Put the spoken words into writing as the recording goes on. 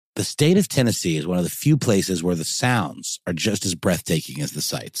The state of Tennessee is one of the few places where the sounds are just as breathtaking as the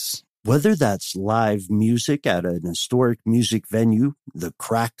sights. Whether that's live music at an historic music venue, the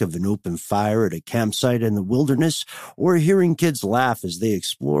crack of an open fire at a campsite in the wilderness, or hearing kids laugh as they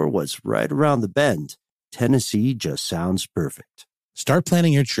explore what's right around the bend, Tennessee just sounds perfect. Start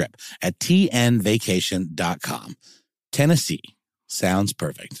planning your trip at tnvacation.com. Tennessee sounds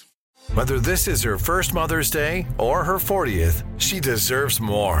perfect. Whether this is her first Mother's Day or her 40th, she deserves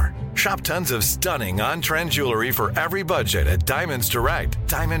more. Shop tons of stunning on-trend jewelry for every budget at Diamonds Direct.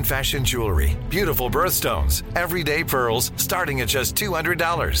 Diamond fashion jewelry, beautiful birthstones, everyday pearls starting at just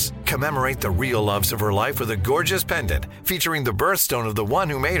 $200. Commemorate the real loves of her life with a gorgeous pendant featuring the birthstone of the one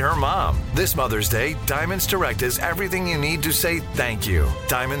who made her mom. This Mother's Day, Diamonds Direct is everything you need to say thank you.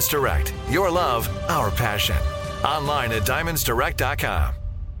 Diamonds Direct, your love, our passion. Online at diamondsdirect.com.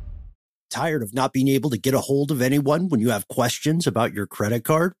 Tired of not being able to get a hold of anyone when you have questions about your credit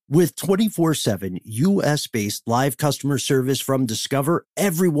card? With 24/7 U.S.-based live customer service from Discover,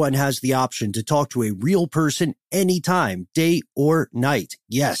 everyone has the option to talk to a real person anytime, day or night.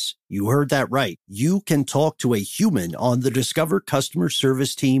 Yes, you heard that right. You can talk to a human on the Discover customer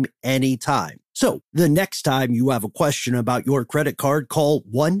service team anytime. So the next time you have a question about your credit card, call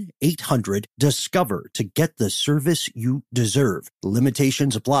 1-800-DISCOVER to get the service you deserve.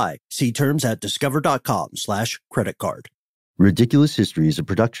 Limitations apply. See terms at discover.com/credit card. Ridiculous History is a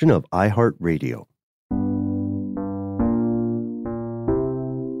production of iHeartRadio.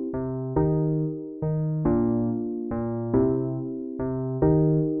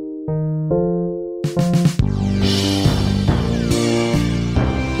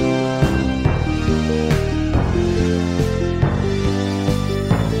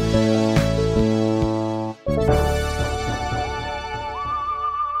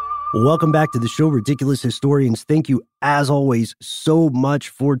 Welcome back to the show, Ridiculous Historians. Thank you, as always, so much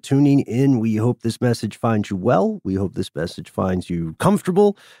for tuning in. We hope this message finds you well. We hope this message finds you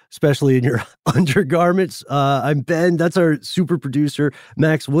comfortable, especially in your undergarments. I'm Ben. That's our super producer,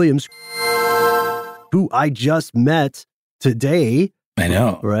 Max Williams, who I just met today. I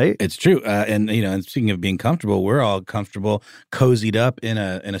know, right? It's true. And speaking of being comfortable, we're all comfortable, cozied up in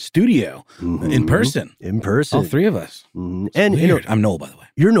a studio in person. All three of us. Mm-hmm. And weird. I'm Noel, by the way.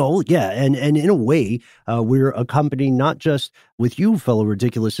 You're Noel, yeah. And in a way, we're accompanied not just with you, fellow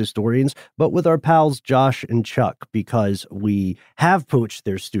ridiculous historians, but with our pals Josh and Chuck, because we have poached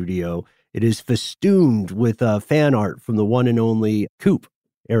their studio. It is festooned with fan art from the one and only Coop.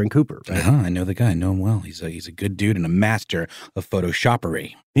 Aaron Cooper, right? I know the guy. I know him well. He's a good dude and a master of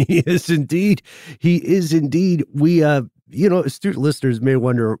photoshoppery. He is indeed. He is indeed. We, astute listeners may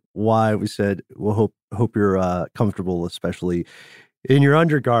wonder why we said, well, hope you're comfortable, especially in your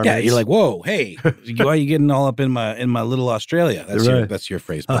undergarments. Yeah, you're like, whoa, hey, why are you getting all up in my little Australia? That's right. That's your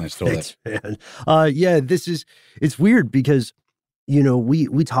phrase, man. I stole that. Man. It's weird because,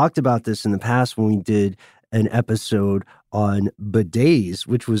 we talked about this in the past when we did an episode on bidets,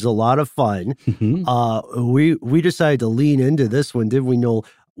 which was a lot of fun. Mm-hmm. We decided to lean into this one, didn't we, Noel?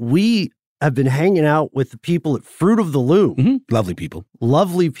 We have been hanging out with the people at Fruit of the Loom. Mm-hmm. Lovely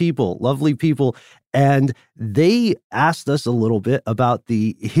people. And they asked us a little bit about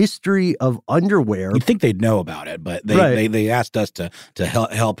the history of underwear. You'd think they'd know about it, but they asked us to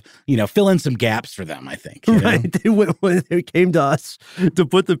help, fill in some gaps for them, I think. Right. They came to us to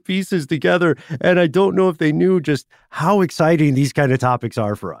put the pieces together. And I don't know if they knew just how exciting these kind of topics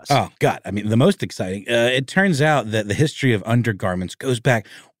are for us. Oh, God. I mean, the most exciting. It turns out that the history of undergarments goes back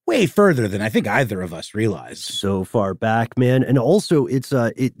way further than I think either of us realized. So far back, man. And also, it's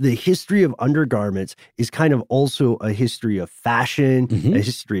the history of undergarments is kind of also a history of fashion, mm-hmm. a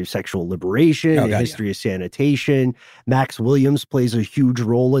history of sexual liberation, a history of sanitation. Max Williams plays a huge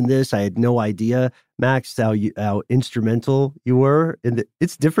role in this. I had no idea, Max, how instrumental you were. And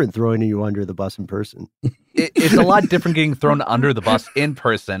it's different throwing you under the bus in person. It's a lot different getting thrown under the bus in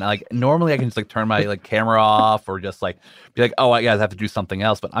person. Like normally I can just turn my camera off or just be like, oh, I guys have to do something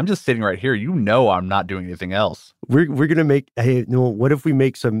else. But I'm just sitting right here. I'm not doing anything else. We're gonna make. Hey, no. What if we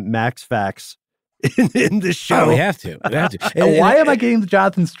make some Max facts in the show? Oh, we have to. Why am I getting the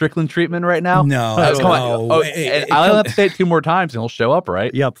Jonathan Strickland treatment right now? No, come on. I'll have to say it 2 more times and he'll show up,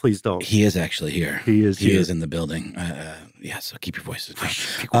 right? Yeah, please don't. He is actually here. He is in the building. Yeah, so keep your voices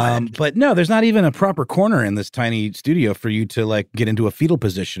down. But no, there's not even a proper corner in this tiny studio for you to get into a fetal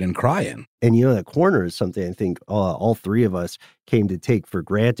position and cry in. And that corner is something I think all three of us came to take for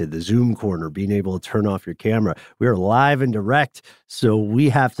granted. The Zoom corner, being able to turn off your camera. We are live and direct, so we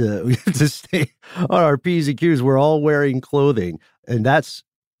have to stay on our P's and Q's. We're all wearing clothing, and that's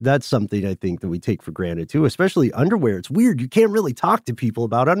That's something I think that we take for granted too, especially underwear. It's weird. You can't really talk to people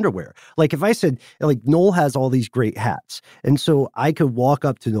about underwear. Like if I said, like Noel has all these great hats. And so I could walk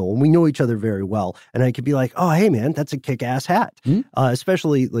up to Noel and we know each other very well. And I could be like, oh, hey man, that's a kick-ass hat.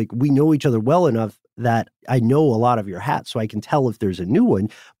 Especially like we know each other well enough that I know a lot of your hats. So I can tell if there's a new one.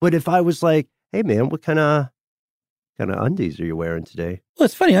 But if I was like, hey man, what kind of undies are you wearing today? Well,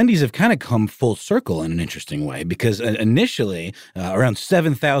 it's funny. Undies have kind of come full circle in an interesting way because initially, around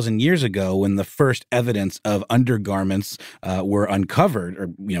 7,000 years ago, when the first evidence of undergarments were uncovered,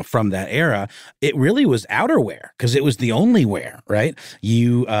 or from that era, it really was outerwear because it was the only wear. Right?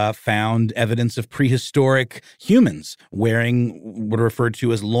 You found evidence of prehistoric humans wearing what are referred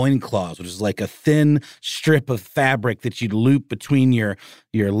to as loincloths, which is like a thin strip of fabric that you'd loop between your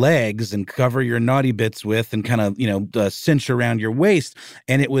legs and cover your naughty bits with, and kind of cinch around your waist.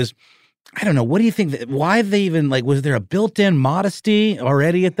 And it was, I don't know, what do you think? Why they even, was there a built-in modesty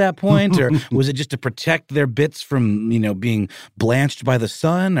already at that point? Or was it just to protect their bits from, being blanched by the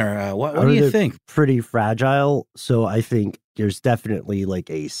sun? Or what do you think? Pretty fragile. So I think there's definitely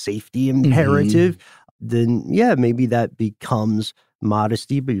a safety imperative. Then, yeah, maybe that becomes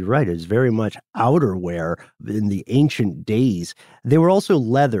modesty, but you're right, it's very much outerwear in the ancient days. They were also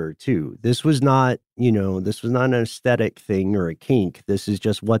leather too. This was not, an aesthetic thing or a kink. This is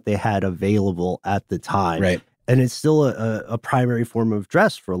just what they had available at the time. Right. And it's still a primary form of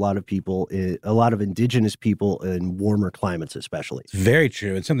dress for a lot of people, a lot of indigenous people in warmer climates especially. It's very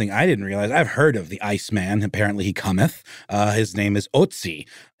true. And something I didn't realize, I've heard of the Iceman. Apparently he cometh. His name is Otzi,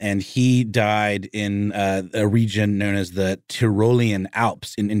 and he died in a region known as the Tyrolean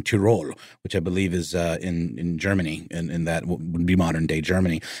Alps in Tyrol, which I believe is in Germany, and that would be modern-day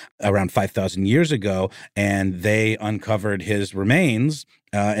Germany, around 5,000 years ago. And they uncovered his remains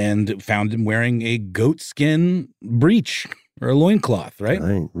and found him wearing a goatskin breech or a loincloth, right?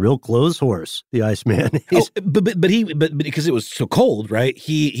 Real clothes horse, the Iceman. But because it was so cold, right?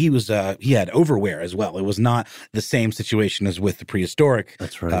 He had overwear as well. It was not the same situation as with the prehistoric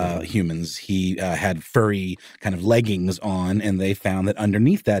humans. He had furry kind of leggings on, and they found that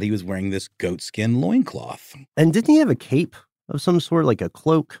underneath that he was wearing this goatskin loincloth. And didn't he have a cape of some sort, like a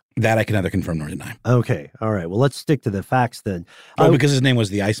cloak? That I can neither confirm nor deny. Okay. All right. Well, let's stick to the facts then. Because his name was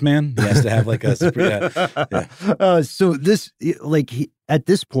the Iceman? He has to have a... So this, at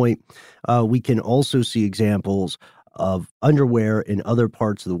this point, we can also see examples of underwear in other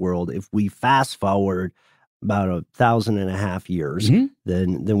parts of the world. If we fast forward about 1,500 years,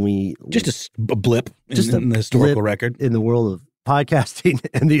 then we... Just a blip in the historical record. In the world of podcasting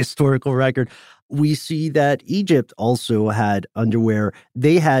and the historical record, we see that Egypt also had underwear.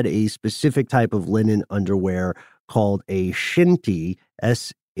 They had a specific type of linen underwear called a shinti,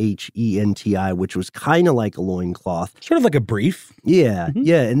 S-H-E-N-T-I, which was kind of like a loincloth. Sort of like a brief. Yeah,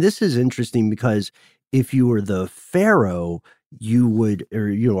 yeah. And this is interesting because if you were the pharaoh, you would, or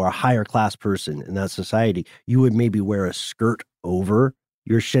a higher class person in that society, you would maybe wear a skirt over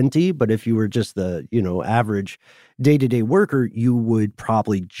your shinti. But if you were just the, average day-to-day worker, you would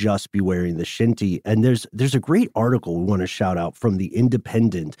probably just be wearing the shinti. And there's a great article we want to shout out from The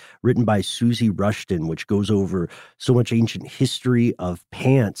Independent, written by Susie Rushton, which goes over so much ancient history of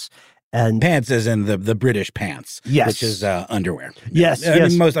pants. And pants as in the British pants, yes, which is underwear. Yes, I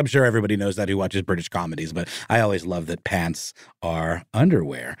mean, I'm sure everybody knows that who watches British comedies, but I always love that pants are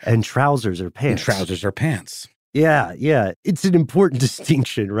underwear. And trousers are pants. Yeah, yeah. It's an important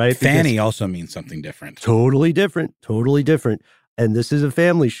distinction, right? Fanny also means something different. Totally different. And this is a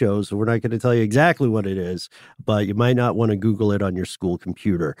family show, so we're not going to tell you exactly what it is, but you might not want to Google it on your school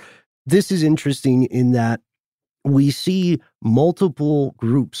computer. This is interesting in that we see multiple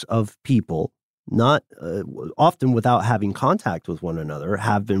groups of people, not often without having contact with one another,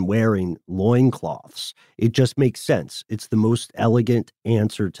 have been wearing loincloths. It just makes sense. It's the most elegant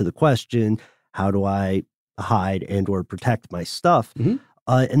answer to the question, how do I hide and or protect my stuff?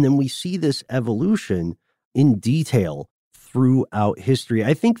 And then we see this evolution in detail throughout history.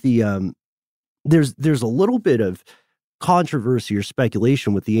 I think there's a little bit of controversy or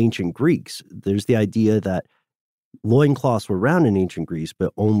speculation with the ancient Greeks. There's the idea that loincloths were around in ancient Greece,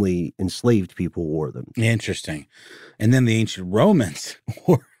 but only enslaved people wore them. Interesting. And then the ancient Romans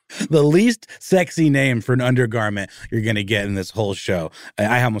wore the least sexy name for an undergarment you're going to get in this whole show.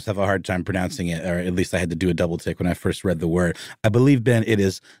 I almost have a hard time pronouncing it, or at least I had to do a double take when I first read the word. I believe, Ben, it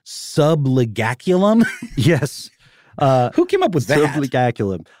is sublegaculum. Yes. Who came up with that?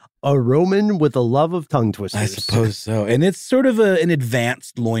 Sublegaculum. A Roman with a love of tongue twisters. I suppose so. And it's sort of an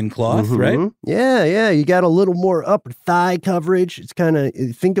advanced loincloth, right? Yeah. You got a little more upper thigh coverage. It's kind of,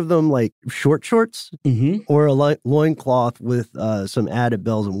 think of them like short shorts or a loincloth with some added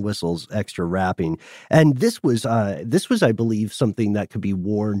bells and whistles, extra wrapping. And this was, I believe, something that could be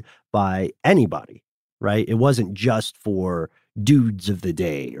worn by anybody, right? It wasn't just for dudes of the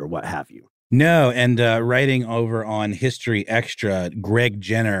day or what have you. No, and writing over on History Extra, Greg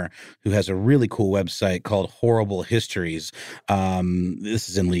Jenner, who has a really cool website called Horrible Histories. This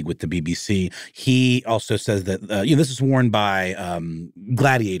is in league with the BBC. He also says that this is worn by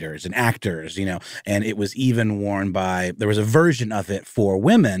gladiators and actors, and it was even worn by. There was a version of it for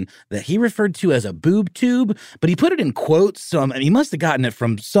women that he referred to as a boob tube, but he put it in quotes. So he must have gotten it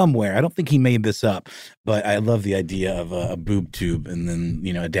from somewhere. I don't think he made this up, but I love the idea of a boob tube, and then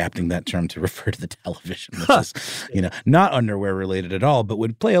adapting that term to refer to the television, which is, not underwear related at all, but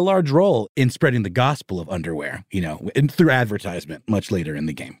would play a large role in spreading the gospel of underwear, and through advertisement much later in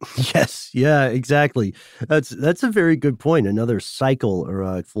the game. Yes. Yeah, exactly. That's a very good point. Another cycle or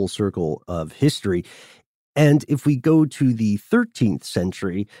a full circle of history. And if we go to the 13th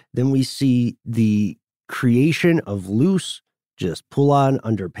century, then we see the creation of loose, just pull-on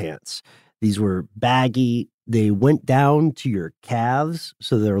underpants. These were baggy. They went down to your calves.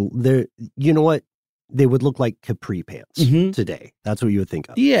 So they're they would look like capri pants today. That's what you would think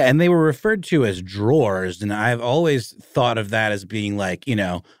of. Yeah, and they were referred to as drawers. And I've always thought of that as being like, kind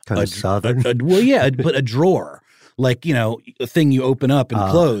of Southern. But a drawer. Like, a thing you open up and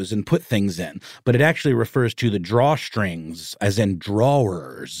close and put things in. But it actually refers to the drawstrings, as in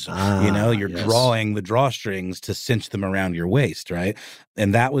drawers. You're drawing the drawstrings to cinch them around your waist, right?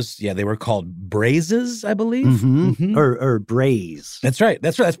 And that was, they were called brazes, I believe. Or braze. That's right.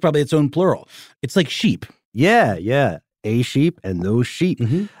 That's probably its own plural. It's like sheep. Yeah. A sheep and those sheep.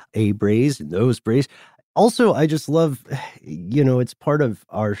 A braze and those braze. Also, I just love, it's part of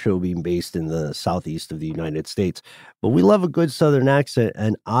our show being based in the southeast of the United States, but we love a good Southern accent.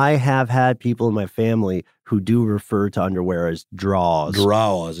 And I have had people in my family who do refer to underwear as draws.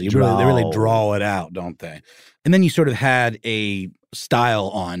 They really draw it out, don't they? And then you sort of had a style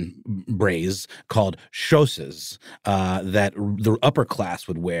on braze called chausses that the upper class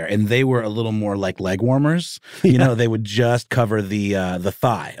would wear, and they were a little more like leg warmers. They would just cover the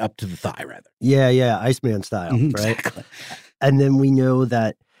thigh, up to the thigh, rather. Yeah, Iceman style, right? Exactly. And then we know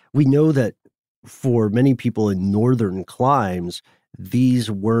that for many people in northern climes,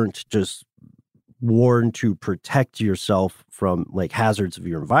 these weren't just worn to protect yourself from like hazards of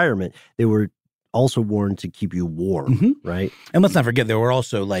your environment. They were also worn to keep you warm, right? And let's not forget, there were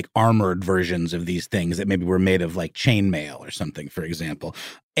also like armored versions of these things that maybe were made of like chainmail or something, for example.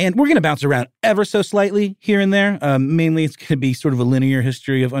 And we're going to bounce around ever so slightly here and there. Mainly, it's going to be sort of a linear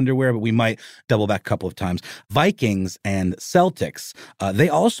history of underwear, but we might double back a couple of times. Vikings and Celtics, they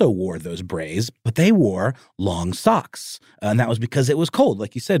also wore those brays, but they wore long socks. And that was because it was cold,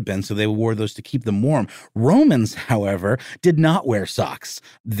 like you said, Ben, so they wore those to keep them warm. Romans, however, did not wear socks.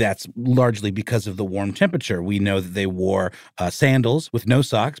 That's largely because of the warm temperature. We know that they wore sandals with no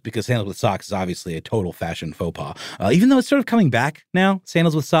socks, because sandals with socks is obviously a total fashion faux pas. Even though it's sort of coming back now,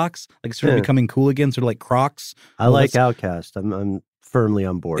 sandals with socks, like sort of becoming cool again, sort of like Crocs. I like Outcast. I'm firmly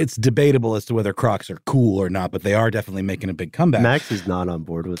on board. It's debatable as to whether Crocs are cool or not, but they are definitely making a big comeback. Max is not on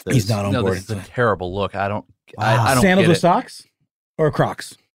board with this. He's not on board. This is a terrible look. I don't Sandals with socks or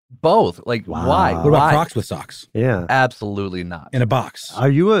Crocs? Both. Like, why? What about Crocs with socks? Yeah. Absolutely not. In a box. Are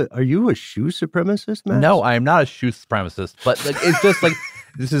you a shoe supremacist, Max? No, I am not a shoe supremacist, but like, it's just like,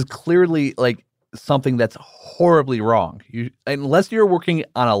 this is clearly like something that's horribly wrong. Unless you're working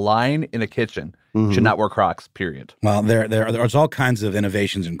on a line in a kitchen, should not wear Crocs, period. Well, there's all kinds of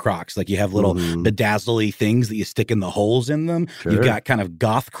innovations in Crocs. Like you have little bedazzly things that you stick in the holes in them. Sure. You've got kind of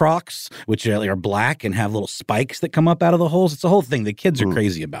goth Crocs, which are black and have little spikes that come up out of the holes. It's a whole thing. The kids are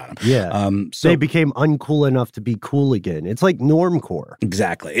crazy about them. Yeah. So they became uncool enough to be cool again. It's like normcore.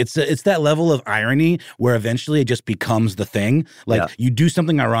 Exactly. It's that level of irony where eventually it just becomes the thing. Like you do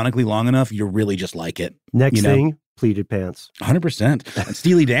something ironically long enough, you really just like it. Next thing. Pleated pants. 100%. And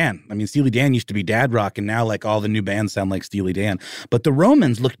Steely Dan. I mean, Steely Dan used to be dad rock, and now like all the new bands sound like Steely Dan. But the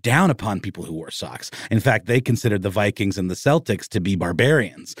Romans looked down upon people who wore socks. In fact, they considered the Vikings and the Celtics to be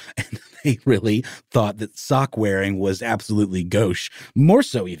barbarians. And they really thought that sock wearing was absolutely gauche. More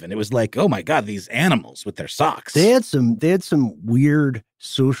so even. It was like, oh my God, these animals with their socks. They had some weird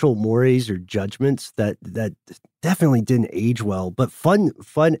social mores or judgments that definitely didn't age well, but fun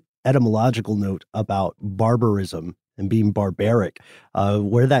etymological note about barbarism and being barbaric.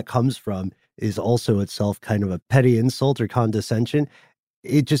 Where that comes from is also itself kind of a petty insult or condescension.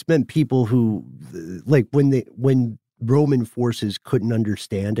 it just meant people who, like, when Roman forces couldn't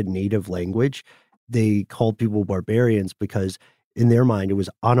understand a native language, they called people barbarians because in their mind it was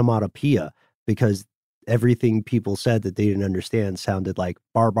onomatopoeia, because everything people said that they didn't understand sounded like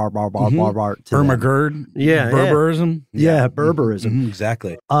bar bar bar bar bar bar. Ermagerd, Berberism, Berberism,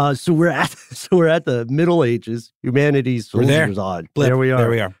 exactly. So we're at the Middle Ages. Humanity's soldiers on. There we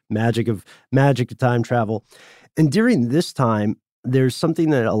are. Magic of time travel, and during this time, there's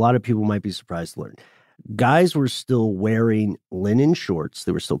something that a lot of people might be surprised to learn. Guys were still wearing linen shorts.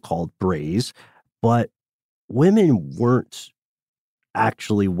 They were still called brays, but women weren't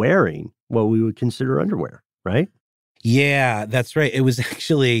actually wearing what we would consider underwear, right? Yeah, that's right. It was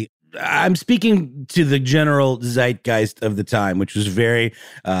actually, I'm speaking to the general zeitgeist of the time, which was very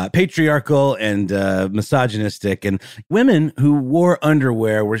patriarchal and misogynistic. And women who wore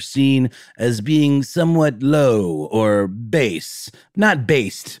underwear were seen as being somewhat low or base, not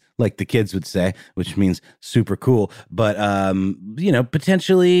based, like the kids would say, which means super cool, but,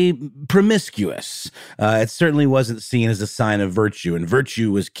 potentially promiscuous. It certainly wasn't seen as a sign of virtue, and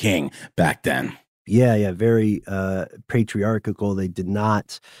virtue was king back then. Yeah, very patriarchal. They did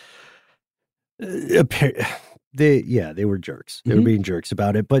not they were jerks. They were being jerks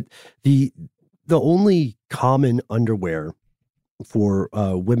about it. But the only common underwear for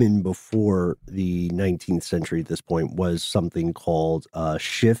women before the 19th century at this point was something called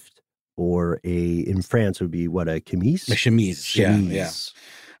shift, or in France would be a chemise? A chemise. Yeah.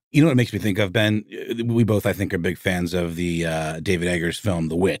 You know what it makes me think of, Ben? We both, I think, are big fans of the David Eggers film,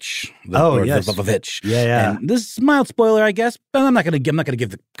 The Witch. Yes. The Witch. Yeah. And this is a mild spoiler, I guess, but I'm not going to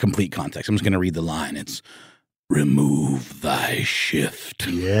give the complete context. I'm just going to read the line. It's, remove thy shift.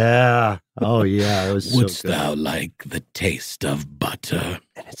 Yeah. Oh, yeah. It was Wouldst thou like the taste of butter?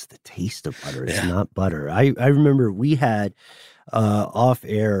 And it's the taste of butter. It's not butter. I remember we had off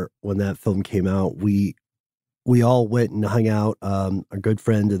air when that film came out, we all went and hung out. A good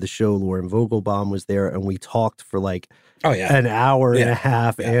friend of the show, Lauren Vogelbaum, was there, and we talked for an hour and a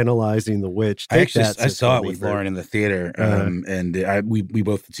half analyzing The Witch. I saw it with Lauren in the theater, and we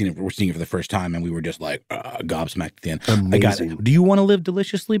both seen it. We're seeing it for the first time, and we were just like gobsmacked at the end. Amazing. Do you want to live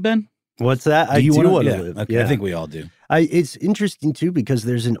deliciously, Ben? What's that? I do want to live. Okay. Yeah. I think we all do. It's interesting, too, because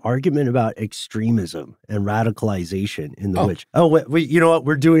there's an argument about extremism and radicalization in The Witch. Oh, wait, you know what?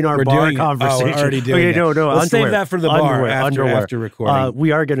 We're doing our bar conversation. We're already doing it. No. Let's save that for the bar after recording.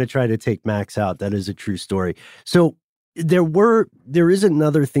 We are going to try to take Max out. That is a true story. So there is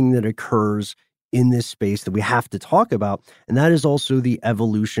another thing that occurs in this space that we have to talk about, and that is also the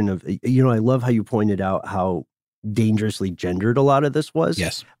evolution of, I love how you pointed out how dangerously gendered a lot of this was.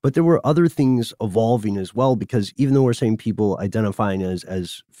 Yes. But there were other things evolving as well, because even though we're saying people identifying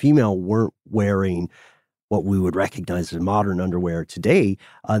as female weren't wearing what we would recognize as modern underwear today,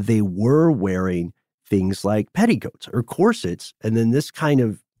 they were wearing things like petticoats or corsets. And then this kind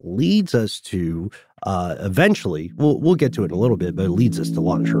of leads us to eventually, we'll get to it in a little bit, but it leads us to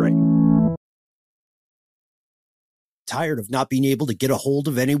lingerie. Tired of not being able to get a hold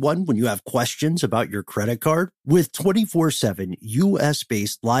of anyone when you have questions about your credit card? With 24/7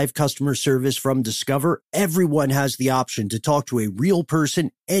 U.S.-based live customer service from Discover, everyone has the option to talk to a real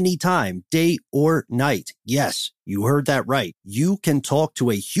person anytime, day or night. Yes, you heard that right. You can talk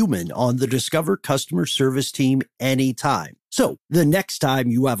to a human on the Discover customer service team anytime. So the next time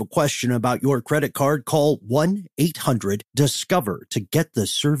you have a question about your credit card, call 1-800-DISCOVER to get the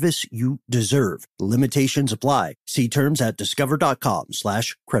service you deserve. Limitations apply. See terms at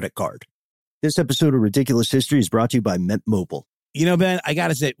discover.com/credit card. This episode of Ridiculous History is brought to you by Mint Mobile. You know, Ben, I got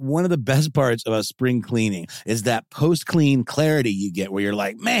to say, one of the best parts about spring cleaning is that post-clean clarity you get where you're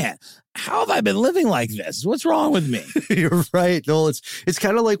like, man, how have I been living like this? What's wrong with me? You're right, Noel. It's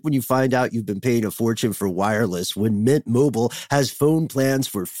kind of like when you find out you've been paying a fortune for wireless when Mint Mobile has phone plans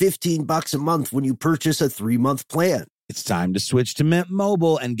for $15 a month when you purchase a 3-month plan. It's time to switch to Mint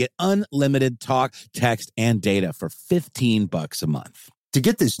Mobile and get unlimited talk, text, and data for $15 a month. To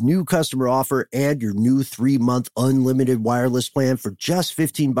get this new customer offer and your new 3-month unlimited wireless plan for just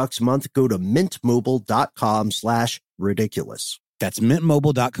 $15 a month, go to mintmobile.com/ridiculous. That's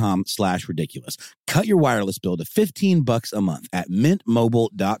mintmobile.com/ridiculous. Cut your wireless bill to $15 a month at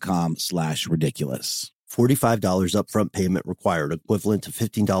mintmobile.com/ridiculous. $45 upfront payment required, equivalent to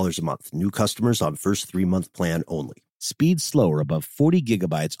 $15 a month. New customers on first 3-month plan only. Speed slower above 40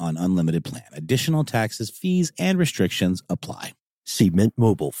 gigabytes on unlimited plan. Additional taxes, fees, and restrictions apply. See Mint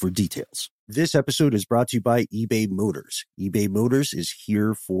Mobile for details. This episode is brought to you by eBay Motors. eBay Motors is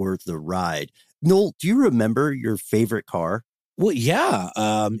here for the ride. Noel, do you remember your favorite car? Well, yeah.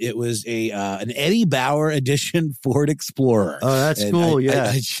 It was an Eddie Bauer edition Ford Explorer. Oh, that's cool.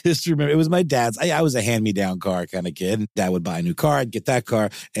 I just remember it was my dad's. I was a hand-me-down car kind of kid. Dad would buy a new car. I'd get that car.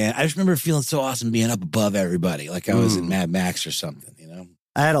 And I just remember feeling so awesome being up above everybody, like I was in Mad Max or something, you know?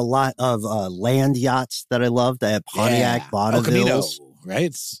 I had a lot of land yachts that I loved. I had Pontiac Bonnevilles.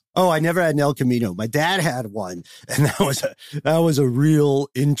 Right? Oh, I never had an El Camino. My dad had one, and that was a real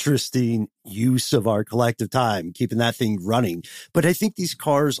interesting use of our collective time, keeping that thing running. But I think these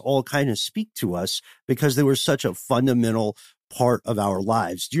cars all kind of speak to us because they were such a fundamental part of our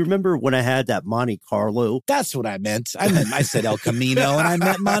lives. Do you remember when I had that Monte Carlo? That's what I meant. I said El Camino, and I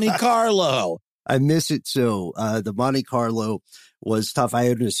meant Monte Carlo. I miss it so. The Monte Carlo was tough. I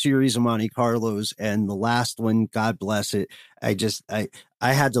had a series of Monte Carlos, and the last one, God bless it,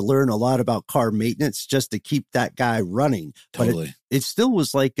 I had to learn a lot about car maintenance just to keep that guy running. Totally. But it still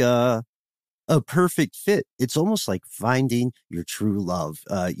was like a perfect fit. It's almost like finding your true love.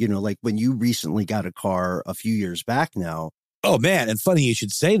 Like when you recently got a car a few years back now. Oh, man. And funny you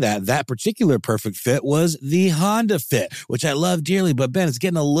should say that. That particular perfect fit was the Honda Fit, which I love dearly. But, Ben, it's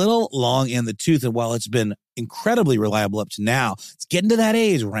getting a little long in the tooth. And while it's been incredibly reliable up to now, it's getting to that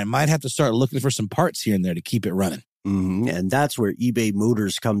age where I might have to start looking for some parts here and there to keep it running. Mm-hmm. And that's where eBay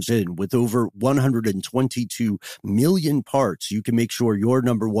Motors comes in. With over 122 million parts, you can make sure your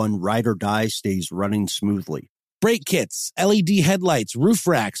number one ride or die stays running smoothly. Brake kits, LED headlights, roof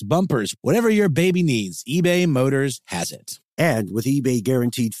racks, bumpers, whatever your baby needs, eBay Motors has it. And with eBay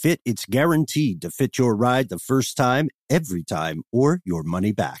Guaranteed Fit, it's guaranteed to fit your ride the first time, every time, or your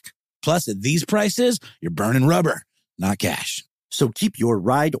money back. Plus, at these prices, you're burning rubber, not cash. So keep your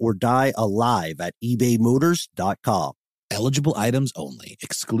ride or die alive at ebaymotors.com. Eligible items only.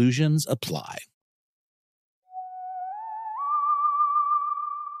 Exclusions apply.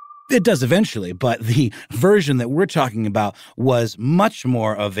 It does eventually, but the version that we're talking about was much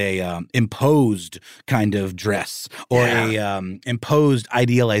more of a imposed kind of dress or a imposed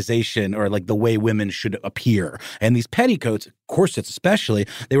idealization or like the way women should appear. And these petticoats, corsets especially,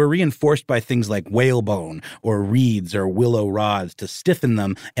 they were reinforced by things like whalebone or reeds or willow rods to stiffen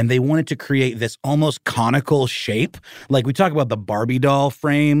them. And they wanted to create this almost conical shape. Like we talk about the Barbie doll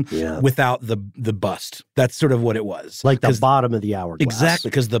frame without the bust. That's sort of what it was. Like the bottom of the hourglass. Exactly,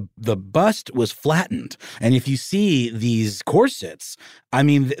 because the bust was flattened. And if you see these corsets, I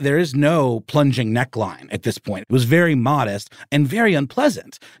mean, there is no plunging neckline at this point. It was very modest and very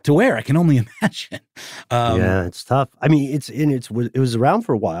unpleasant to wear. I can only imagine. It's tough. I mean, it was around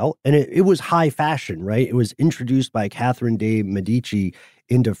for a while, and it was high fashion, right? It was introduced by Catherine de Medici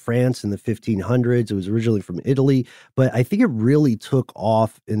into France in the 1500s. It was originally from Italy, but I think it really took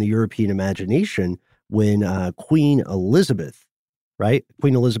off in the European imagination when Queen Elizabeth, right?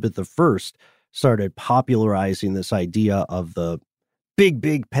 Queen Elizabeth I started popularizing this idea of the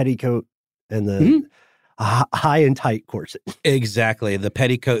big petticoat and the high and tight corset. Exactly. The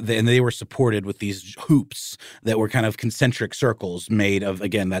petticoat, and they were supported with these hoops that were kind of concentric circles made of,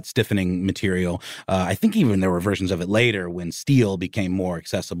 again, that stiffening material. I think even there were versions of it later when steel became more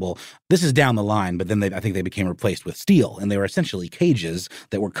accessible. This is down the line, but then I think they became replaced with steel, and they were essentially cages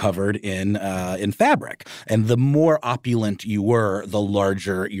that were covered in fabric. And the more opulent you were, the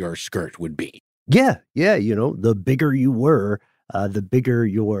larger your skirt would be. Yeah. The bigger you were, the bigger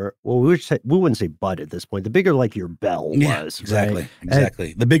your, we wouldn't say butt at this point, the bigger like your bell was. Exactly. Right?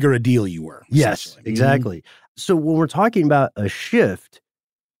 Exactly. The bigger a deal you were. Yes, exactly. Mm-hmm. So when we're talking about a shift,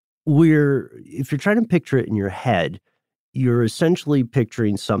 if you're trying to picture it in your head, you're essentially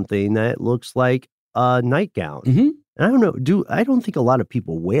picturing something that looks like a nightgown. Mm-hmm. I don't know. I don't think a lot of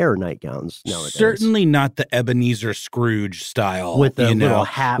people wear nightgowns nowadays. Certainly not the Ebenezer Scrooge style. With the little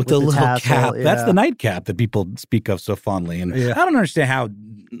hat. With the little tassel, cap. Yeah. That's the nightcap that people speak of so fondly. And I don't understand how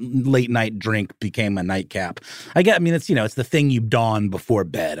late night drink became a nightcap. It's the thing you don before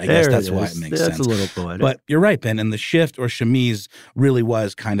bed. I guess that's why it makes sense. That's a little poetic. But you're right, Ben. And the shift or chemise really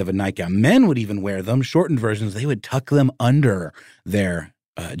was kind of a nightgown. Men would even wear them. Shortened versions, they would tuck them under their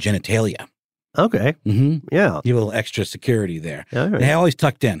genitalia. Okay. Mm-hmm. Yeah. Give a little extra security there. All right. They always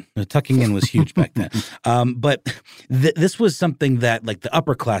tucked in. The tucking in was huge back then. But this was something that, like the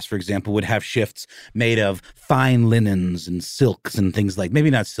upper class, for example, would have shifts made of fine linens and silks and things like, maybe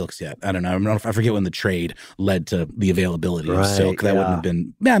not silks yet. I don't know. I forget when the trade led to the availability of silk. That wouldn't have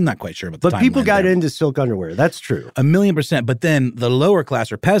been, I'm not quite sure about the But people got into silk underwear. That's true. 1,000,000%. But then the lower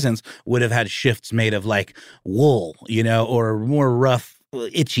class or peasants would have had shifts made of like wool, or more rough,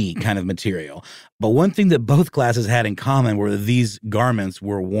 itchy kind of material. But one thing that both classes had in common were these garments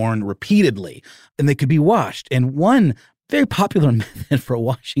were worn repeatedly and they could be washed. And one very popular method for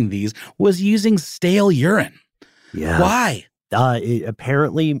washing these was using stale urine. Yeah. Why? It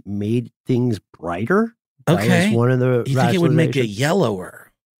apparently made things brighter. Okay. That was one of the you think it would make it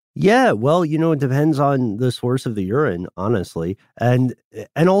yellower? Yeah, well, it depends on the source of the urine, honestly. And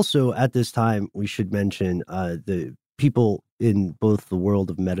also at this time, we should mention the people in both the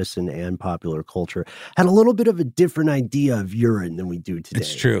world of medicine and popular culture had a little bit of a different idea of urine than we do today.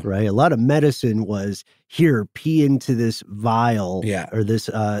 It's true. Right? A lot of medicine was, here, pee into this vial or this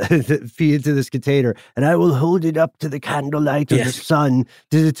pee into this container, and I will hold it up to the candlelight of the sun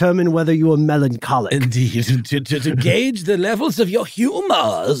to determine whether you are melancholic. Indeed, to gauge the levels of your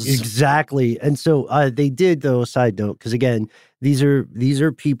humors. Exactly. And so they did, though, side note, because again, these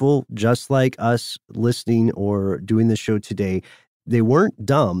are people just like us listening or doing the show today. They weren't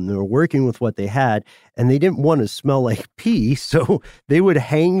dumb. They were working with what they had, and they didn't want to smell like pee. So they would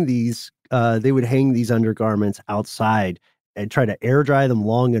hang these undergarments outside and try to air dry them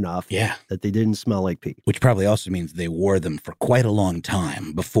long enough that they didn't smell like pee. Which probably also means they wore them for quite a long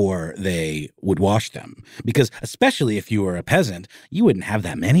time before they would wash them. Because especially if you were a peasant, you wouldn't have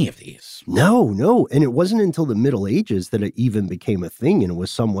that many of these. No. And it wasn't until the Middle Ages that it even became a thing, and it was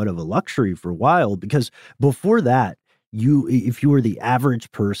somewhat of a luxury for a while. Because before that, if you were the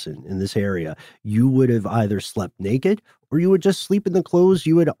average person in this area, you would have either slept naked or you would just sleep in the clothes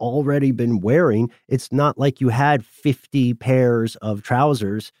you had already been wearing. It's not like you had 50 pairs of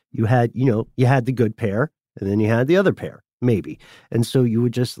trousers. You had, you had the good pair and then you had the other pair, maybe. And so you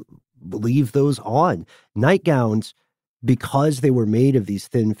would just leave those on. Nightgowns, because they were made of these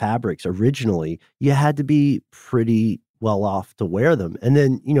thin fabrics originally, you had to be pretty well off to wear them. And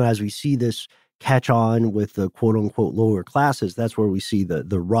then, as we see this catch on with the quote unquote lower classes, that's where we see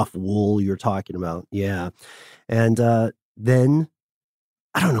the rough wool you're talking about. Yeah. And then,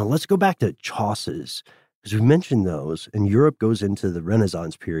 I don't know, let's go back to chausses, because we mentioned those, and Europe goes into the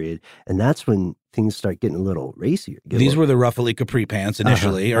Renaissance period, and that's when things start getting a little racier. These were the ruffly capri pants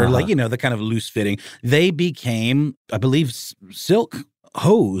initially, or the kind of loose fitting. They became, I believe, silk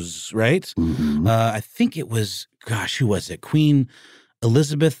hose, right? Mm-hmm. I think it was, who was it? Queen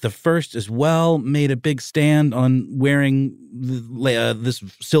Elizabeth I as well made a big stand on wearing this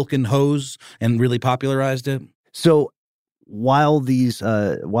silken hose and really popularized it. So while these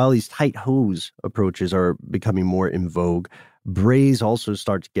tight hose approaches are becoming more in vogue, braids also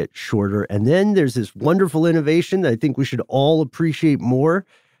start to get shorter. And then there's this wonderful innovation that I think we should all appreciate more: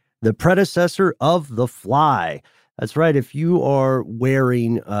 the predecessor of the fly. That's right. If you are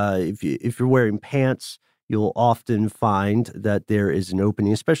wearing if you're wearing pants, you'll often find that there is an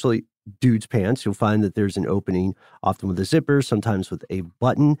opening, especially dudes' pants. You'll find that there's an opening, often with a zipper, sometimes with a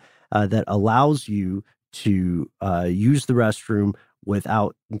button that allows you to use the restroom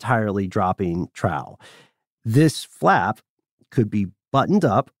without entirely dropping trowel. This flap could be buttoned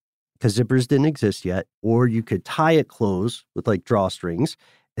up, because zippers didn't exist yet, or you could tie it closed with like drawstrings.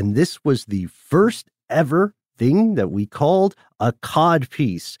 And this was the first ever thing that we called a cod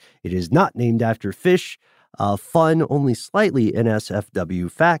piece. It is not named after fish. Fun, only slightly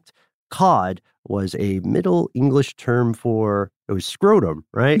NSFW fact: cod was a Middle English term for, it was scrotum,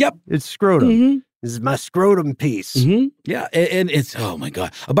 right? Yep. It's scrotum. Mm-hmm. This is my scrotum piece. Mm-hmm. Yeah, and it's, oh my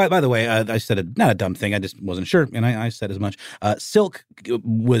God. By the way, I said not a dumb thing, I just wasn't sure, and I said as much. Silk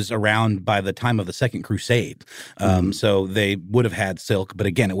was around by the time of the Second Crusade, so they would have had silk, but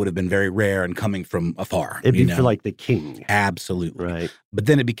again, it would have been very rare and coming from afar. It'd be for like the king. Absolutely. Right. But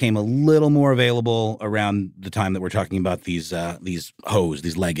then it became a little more available around the time that we're talking about these hose,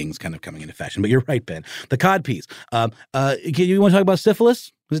 these leggings kind of coming into fashion. But you're right, Ben. The cod piece. You want to talk about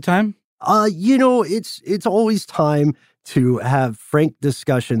syphilis? Is it time? It's always time to have frank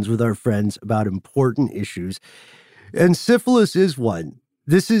discussions with our friends about important issues. And syphilis is one.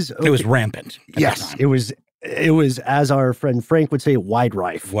 It was rampant. Yes, it was, as our friend Frank would say, wide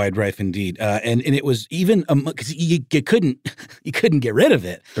rife. Wide rife indeed. And it was even, because you couldn't get rid of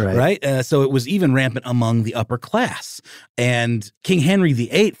it, right? So it was even rampant among the upper class. And King Henry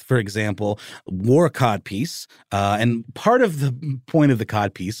VIII, for example, wore a codpiece. And part of the point of the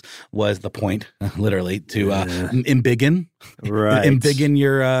codpiece was the point, literally, to embiggen. Right. Embiggen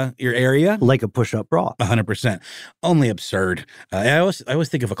your area. Like a push-up bra. 100%. Only absurd. I always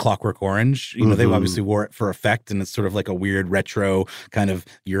think of A Clockwork Orange. They obviously wore it for effect, and it's sort of like a weird retro kind of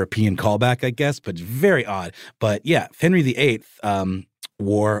European callback, I guess, but very odd. But yeah, Henry VIII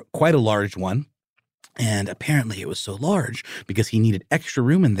wore quite a large one. And apparently it was so large because he needed extra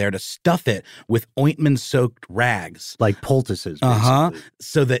room in there to stuff it with ointment-soaked rags. Like poultices, basically.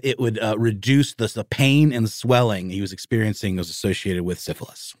 So that it would reduce the pain and swelling he was experiencing was associated with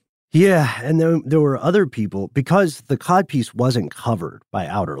syphilis. Yeah, and then there were other people, because the codpiece wasn't covered by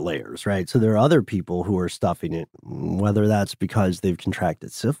outer layers, right? So there are other people who are stuffing it, whether that's because they've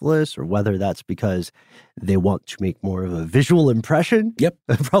contracted syphilis or whether that's because they want to make more of a visual impression. Yep.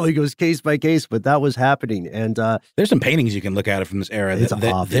 It probably goes case by case, but that was happening. And there's some paintings you can look at it from this era.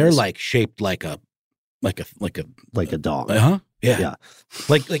 They're like shaped like a dog. Uh-huh. Yeah.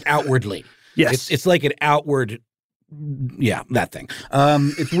 Like outwardly. Yes. It's like an outward. Yeah, that thing.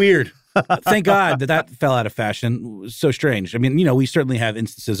 It's weird. Thank God that fell out of fashion. It was so strange. I mean, we certainly have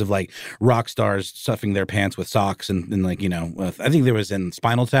instances of like rock stars stuffing their pants with socks and like, I think there was in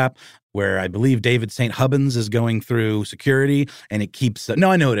Spinal Tap where I believe David St. Hubbins is going through security and it keeps, no,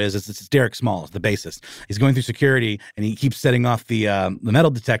 I know it is. It's Derek Smalls, the bassist. He's going through security and he keeps setting off the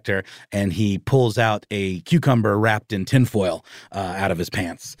metal detector and he pulls out a cucumber wrapped in tinfoil out of his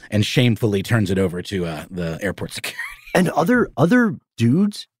pants and shamefully turns it over to the airport security. And other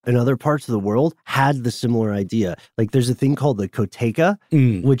dudes in other parts of the world had the similar idea. Like there's a thing called the Koteka,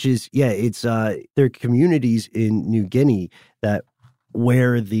 which is, it's there are communities in New Guinea that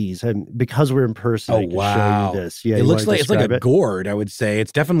wear these. And because we're in person, I can show you this. Yeah, it looks like it's like a gourd, I would say.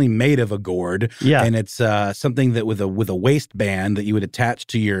 It's definitely made of a gourd. Yeah. And it's something that with a waistband that you would attach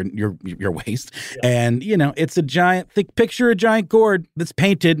to your waist. Yeah. And, it's a giant, picture a giant gourd that's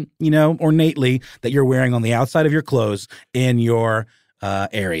painted, ornately that you're wearing on the outside of your clothes in your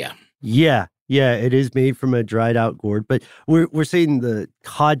area. Yeah, it is made from a dried out gourd, but we're saying the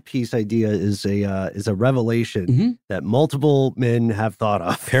codpiece idea is a revelation that multiple men have thought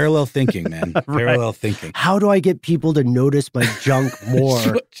of. Parallel thinking, man. Right. Parallel thinking. How do I get people to notice my junk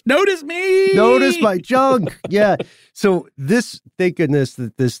more? Notice me. Notice my junk. Yeah. So thank goodness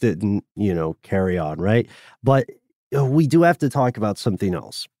that this didn't, carry on, right? But we do have to talk about something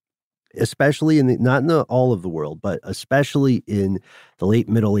else. Especially not in all of the world, but especially in the late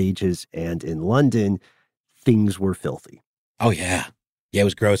Middle Ages and in London, things were filthy. Oh, yeah. Yeah, it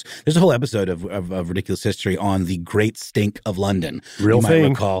was gross. There's a whole episode of Ridiculous History on the Great Stink of London. Real thing. You might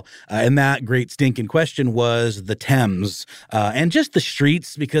recall. And that Great Stink in question was the Thames and just the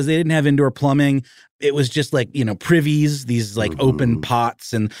streets because they didn't have indoor plumbing. It was just like, privies, these like open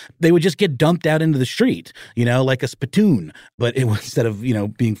pots, and they would just get dumped out into the street, like a spittoon. But it was, instead of,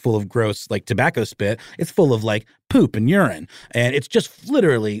 being full of gross like tobacco spit, it's full of like poop and urine. And it's just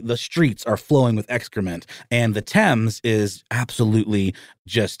literally the streets are flowing with excrement. And the Thames is absolutely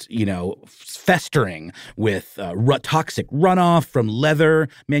just, festering with toxic runoff from leather,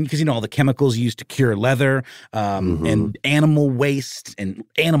 man, because, all the chemicals used to cure leather and animal waste and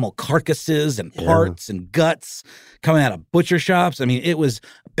animal carcasses and parts and guts coming out of butcher shops. I mean, it was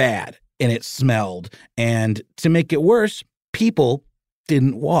bad and it smelled. And to make it worse, people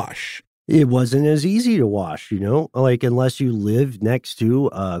didn't wash. It wasn't as easy to wash, like unless you live next to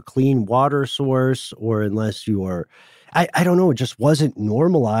a clean water source or unless you are, I don't know, it just wasn't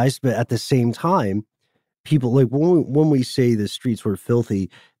normalized. But at the same time, people like when we say the streets were filthy,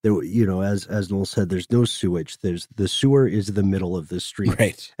 there, as Noel said, there's no sewage. The sewer is the middle of the street.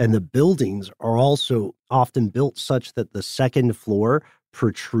 Right. And the buildings are also often built such that the second floor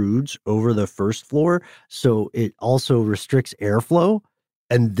protrudes over the first floor. So it also restricts airflow.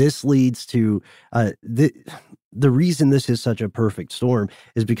 And this leads to the reason this is such a perfect storm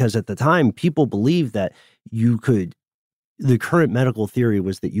is because at the time, people believed that the current medical theory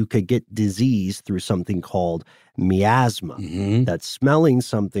was that you could get disease through something called miasma. That smelling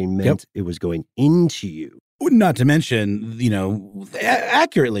something meant it was going into you. Not to mention,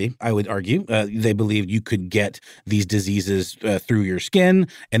 accurately, I would argue, they believed you could get these diseases through your skin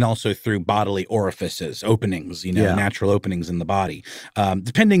and also through bodily orifices, openings, natural openings in the body.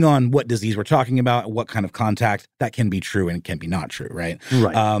 Depending on what disease we're talking about, what kind of contact, that can be true and it can be not true, right?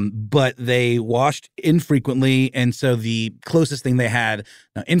 Right. But they washed infrequently, and so the closest thing they had,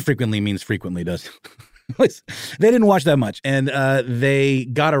 now infrequently means frequently does. They didn't wash that much, and they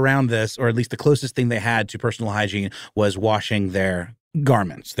got around this, or at least the closest thing they had to personal hygiene was washing their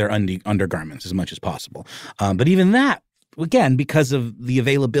garments, their undergarments, as much as possible. But even that, again, because of the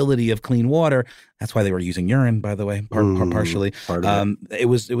availability of clean water, that's why they were using urine, by the way, partially. It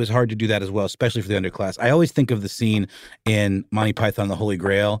was hard to do that as well, especially for the underclass. I always think of the scene in Monty Python and the Holy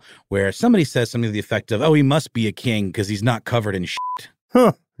Grail where somebody says something to the effect of, "Oh, he must be a king because he's not covered in shit."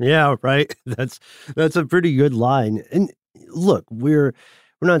 Huh. Yeah, right. That's a pretty good line. And look, we're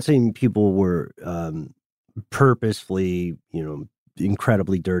not saying people were purposefully,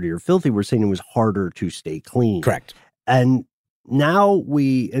 incredibly dirty or filthy. We're saying it was harder to stay clean. Correct. And now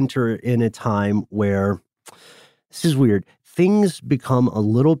we enter in a time where this is weird. Things become a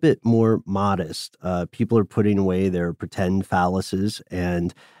little bit more modest. People are putting away their pretend phalluses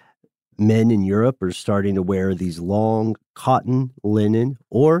and Men in Europe are starting to wear these long cotton, linen,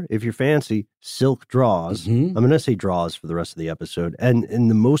 or if you're fancy, silk draws. I'm going to say draws for the rest of the episode. And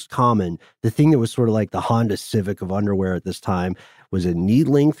the most common, the thing that was sort of like the Honda Civic of underwear at this time, was a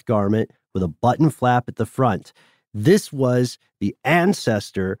knee-length garment with a button flap at the front. This was the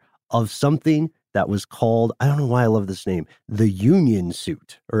ancestor of something that was called, I don't know why I love this name, the union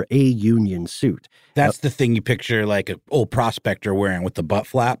suit or a union suit. That's the thing you picture like an old prospector wearing with the butt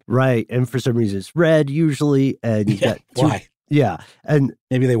flap. Right. And for some reason it's red usually. And why? Yeah. And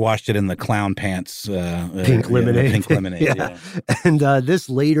maybe they washed it in the clown pants. Pink lemonade. Pink lemonade. Yeah. And this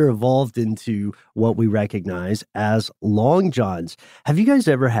later evolved into what we recognize as long johns. Have you guys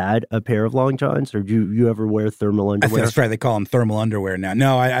ever had a pair of long johns, or do you ever wear thermal underwear? I think that's right. They call them thermal underwear now.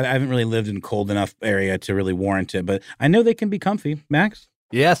 No, I haven't really lived in a cold enough area to really warrant it, but I know they can be comfy. Max?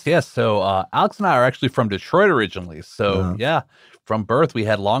 Yes. So Alex and I are actually from Detroit originally. So from birth, we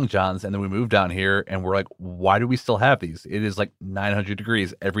had long johns, and then we moved down here, and we're like, why do we still have these? It is like 900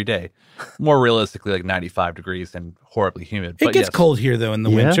 degrees every day. More realistically, like 95 degrees and horribly humid. It gets cold here, though, in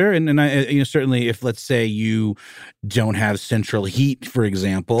the winter. And I, certainly if, let's say, you don't have central heat, for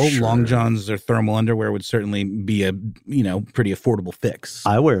example, long johns or thermal underwear would certainly be a, pretty affordable fix.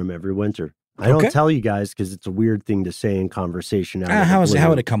 I wear them every winter. I don't tell you guys because it's a weird thing to say in conversation. How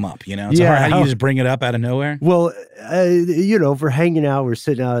would it come up? It's hard. How do you just bring it up out of nowhere? Well, if we're hanging out, we're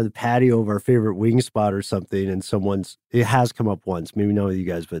sitting out on the patio of our favorite wing spot or something, and it has come up once, maybe not with you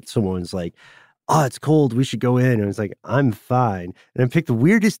guys, but someone's like, oh, it's cold, we should go in. And I was like, I'm fine. And I picked the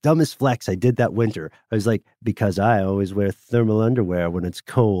weirdest, dumbest flex I did that winter. I was like, because I always wear thermal underwear when it's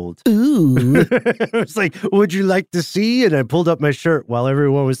cold. Ooh. I was like, would you like to see? And I pulled up my shirt while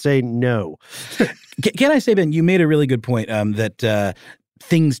everyone was saying no. Can I say, Ben, you made a really good point that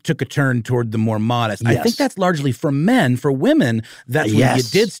things took a turn toward the more modest. Yes. I think that's largely for men. For women, that's when you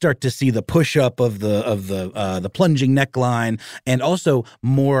did start to see the push-up of the plunging neckline, and also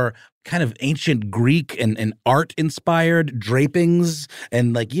more kind of ancient Greek and art-inspired drapings.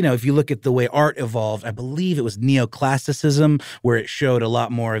 And if you look at the way art evolved, I believe it was neoclassicism, where it showed a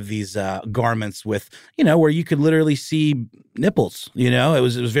lot more of these garments with, where you could literally see nipples, it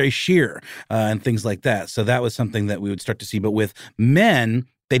was very sheer and things like that. So that was something that we would start to see. But with men,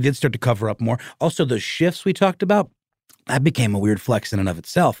 they did start to cover up more. Also, the shifts we talked about, that became a weird flex in and of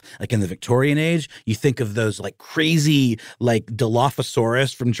itself. Like in the Victorian age, you think of those crazy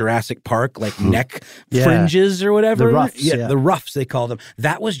Dilophosaurus from Jurassic Park, neck fringes or whatever. The ruffs. The ruffs, they called them.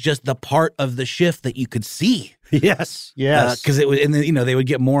 That was just the part of the shift that you could see. Yes. Because it was, and then, they would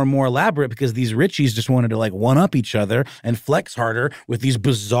get more and more elaborate because these Richies just wanted to one up each other and flex harder with these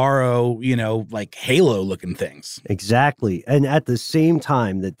bizarro, halo looking things. Exactly. And at the same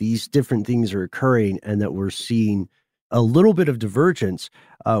time that these different things are occurring and that we're seeing a little bit of divergence,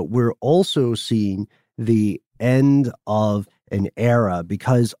 we're also seeing the end of an era,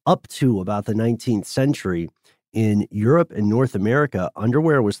 because up to about the 19th century in Europe and North America,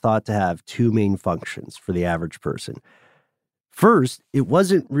 underwear was thought to have two main functions for the average person. First, it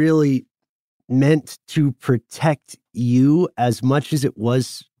wasn't really meant to protect you as much as it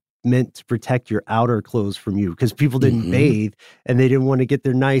was meant to protect your outer clothes from you, because people didn't bathe and they didn't want to get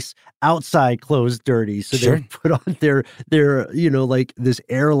their nice outside clothes dirty. So they would put on their this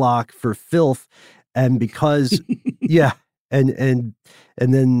airlock for filth. And because, and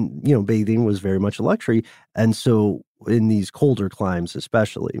then, bathing was very much a luxury. And so in these colder climes,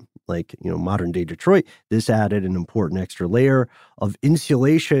 especially modern day Detroit, this added an important extra layer of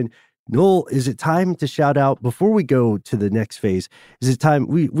insulation. Noel, is it time to shout out, before we go to the next phase, is it time,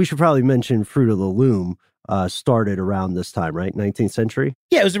 we should probably mention Fruit of the Loom started around this time, right? 19th century?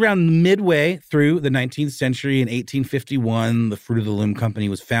 Yeah, it was around midway through the 19th century. In 1851, the Fruit of the Loom Company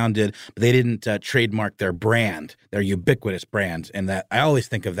was founded, but they didn't trademark their brand, their ubiquitous brand. And that, I always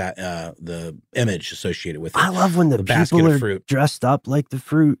think of that, the image associated with it. I love when the people are fruit. Dressed up like the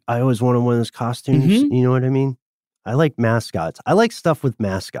fruit. I always wanted one of those costumes. You know what I mean? I like mascots. I like stuff with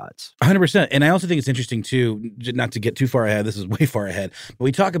mascots. 100%. And I also think it's interesting, too, not to get too far ahead. This is way far ahead. But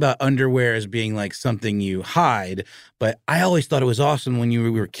we talk about underwear as being something you hide. But I always thought it was awesome when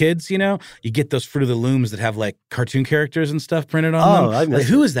we were kids, you get those Fruit of the Looms that have cartoon characters and stuff printed on them.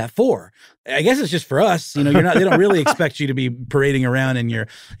 Who is that for? I guess it's just for us. They don't really expect you to be parading around in your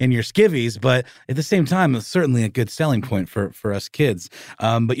skivvies, but at the same time, it's certainly a good selling point for us kids.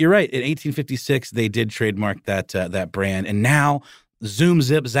 But you're right. In 1856, they did trademark that brand, and now zoom,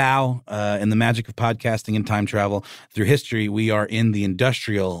 zip, zow, in the magic of podcasting and time travel through history, we are in the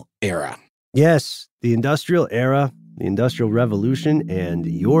industrial era. Yes, the industrial era, the Industrial Revolution, and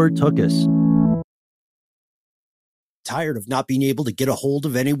your Tookus. Tired of not being able to get a hold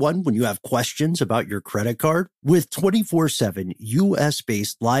of anyone when you have questions about your credit card? With 24/7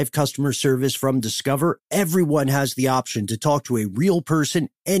 U.S.-based live customer service from Discover, everyone has the option to talk to a real person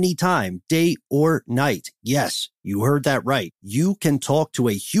anytime, day or night. Yes, you heard that right. You can talk to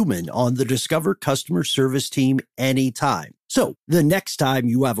a human on the Discover customer service team anytime. So the next time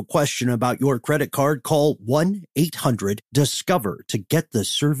you have a question about your credit card, call 1-800-DISCOVER to get the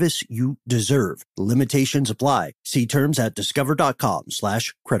service you deserve. Limitations apply. See terms at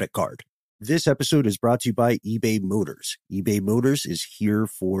discover.com/credit card. This episode is brought to you by eBay Motors. eBay Motors is here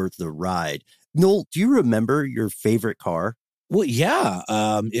for the ride. Noel, do you remember your favorite car? Well, yeah.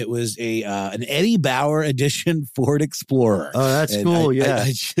 It was an Eddie Bauer edition Ford Explorer. Oh, that's cool.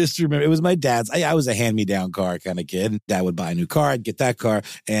 I just remember it was my dad's. I was a hand-me-down car kind of kid. Dad would buy a new car. I'd get that car.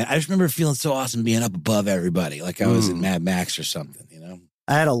 And I just remember feeling so awesome being up above everybody, like I was in Mad Max or something, you know?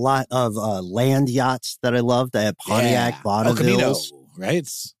 I had a lot of land yachts that I loved. I had Pontiac Bonnevilles. Right?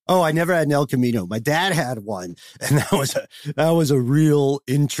 Oh, I never had an El Camino. My dad had one, and that was a real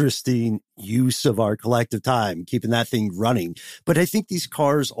interesting use of our collective time, keeping that thing running. But I think these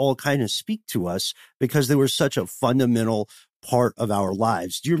cars all kind of speak to us because they were such a fundamental part of our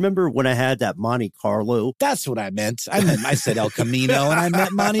lives. Do you remember when I had that Monte Carlo? That's what I meant. I said El Camino, and I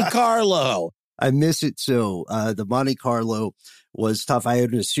meant Monte Carlo. I miss it so. The Monte Carlo was tough. I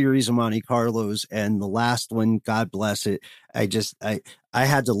had a series of Monte Carlos, and the last one, God bless it, I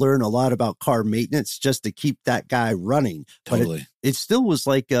had to learn a lot about car maintenance just to keep that guy running. Totally. But it still was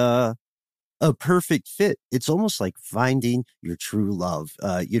like a perfect fit. It's almost like finding your true love.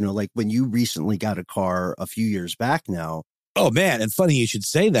 Like when you recently got a car a few years back now. Oh, man. And funny you should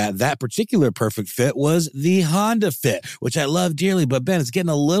say that. That particular perfect fit was the Honda Fit, which I love dearly. But, Ben, it's getting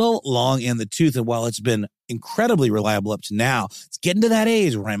a little long in the tooth. And while it's been incredibly reliable up to now, it's getting to that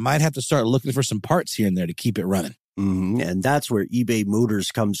age where I might have to start looking for some parts here and there to keep it running. Mm-hmm. And that's where eBay Motors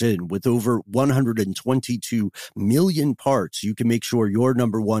comes in. With over 122 million parts, you can make sure your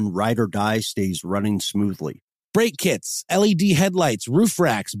number one ride or die stays running smoothly. Brake kits, LED headlights, roof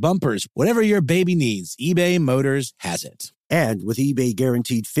racks, bumpers, whatever your baby needs, eBay Motors has it. And with eBay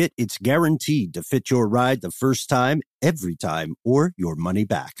Guaranteed Fit, it's guaranteed to fit your ride the first time, every time, or your money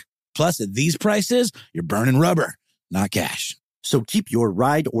back. Plus, at these prices, you're burning rubber, not cash. So keep your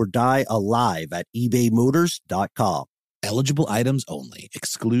ride or die alive at ebaymotors.com. Eligible items only.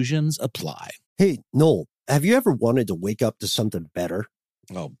 Exclusions apply. Hey, Noel, have you ever wanted to wake up to something better?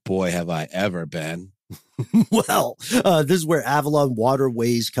 Oh, boy, have I ever, Ben. Well, this is where Avalon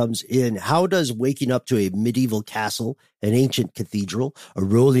Waterways comes in. How does waking up to a medieval castle, an ancient cathedral, a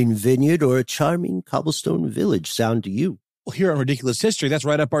rolling vineyard, or a charming cobblestone village sound to you? Well, here on Ridiculous History, that's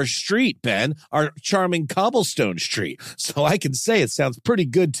right up our street, Ben, our charming cobblestone street. So I can say it sounds pretty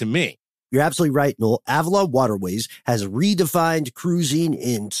good to me. You're absolutely right, Noel. Avalon Waterways has redefined cruising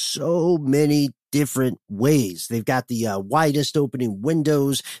in so many different ways. They've got the widest opening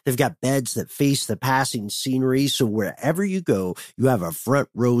windows. They've got beds that face the passing scenery. So wherever you go, you have a front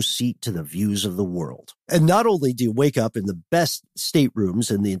row seat to the views of the world. And not only do you wake up in the best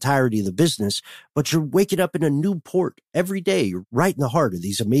staterooms in the entirety of the business, but you're waking up in a new port every day. You're right in the heart of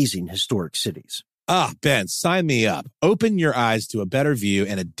these amazing historic cities. Ah, Ben, sign me up. Open your eyes to a better view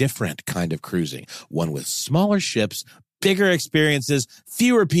and a different kind of cruising. One with smaller ships, bigger experiences,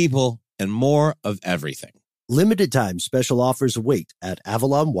 fewer people, and more of everything. Limited time special offers await at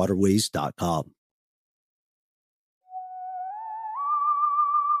avalonwaterways.com.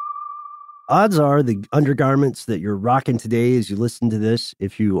 Odds are the undergarments that you're rocking today as you listen to this,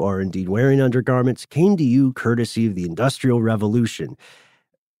 if you are indeed wearing undergarments, came to you courtesy of the Industrial Revolution.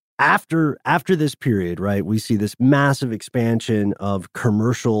 After this period, right, we see this massive expansion of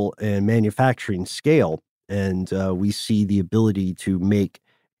commercial and manufacturing scale, and we see the ability to make,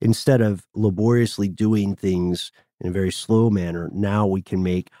 instead of laboriously doing things in a very slow manner, now we can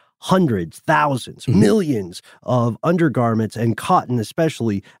make hundreds, thousands, millions of undergarments, and cotton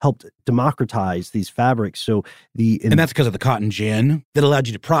especially helped democratize these fabrics. So and that's because of the cotton gin that allowed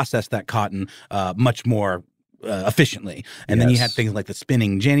you to process that cotton much more efficiently. And then you had things like the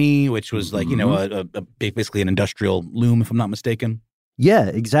spinning jenny, which was like, basically an industrial loom, if I'm not mistaken. Yeah,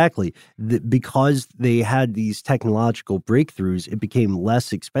 exactly. Because they had these technological breakthroughs, it became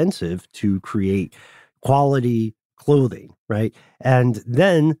less expensive to create quality clothing, right? And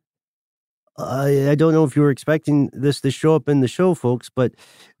then, I don't know if you were expecting this to show up in the show, folks, but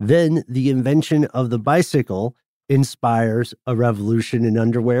then the invention of the bicycle inspires a revolution in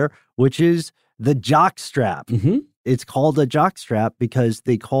underwear, which is the jock strap. Mm-hmm. It's called a jock strap because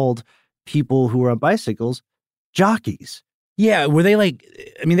they called people who were on bicycles jockeys. Yeah, were they like,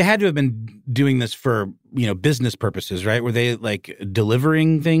 I mean, they had to have been doing this for, business purposes, right? Were they like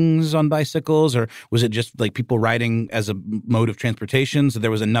delivering things on bicycles, or was it just like people riding as a mode of transportation? So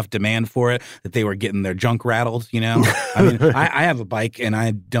there was enough demand for it that they were getting their junk rattled, I mean, I have a bike and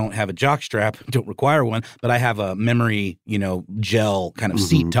I don't have a jock strap, don't require one, but I have a memory, gel kind of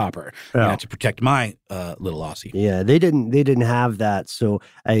seat topper to protect my little Aussie. Yeah, they didn't have that. So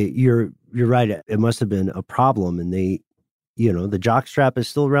you're right. It must have been a problem, and the jock strap is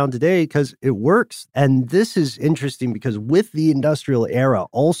still around today because it works. And this is interesting because with the industrial era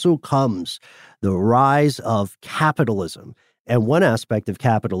also comes the rise of capitalism. And one aspect of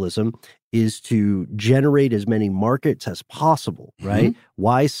capitalism is to generate as many markets as possible, right?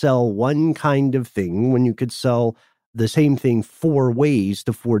 Why sell one kind of thing when you could sell the same thing 4 ways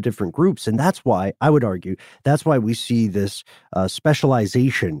to 4 different groups? And that's why, I would argue, that's why we see this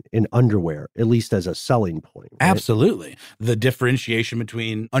specialization in underwear, at least as a selling point. Right? Absolutely. The differentiation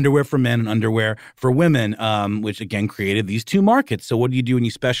between underwear for men and underwear for women, which again created these 2 markets. So what do you do when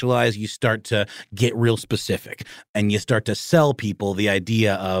you specialize? You start to get real specific and you start to sell people the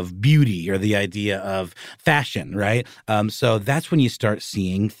idea of beauty or the idea of fashion, right? So that's when you start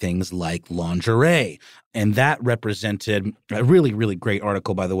seeing things like lingerie. And that represented a really, really great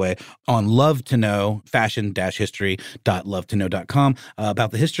article, by the way, on Love to Know, fashion-history.lovetoknow.com,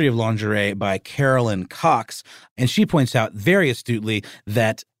 about the history of lingerie by Carolyn Cox. And she points out very astutely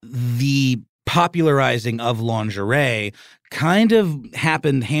that the popularizing of lingerie kind of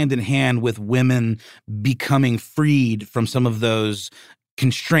happened hand in hand with women becoming freed from some of those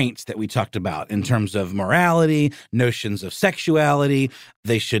constraints that we talked about in terms of morality, notions of sexuality.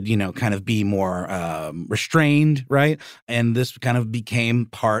 They should, kind of be more restrained, right? And this kind of became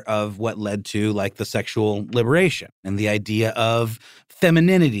part of what led to like the sexual liberation and the idea of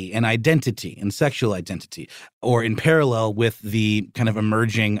femininity and identity and sexual identity, or in parallel with the kind of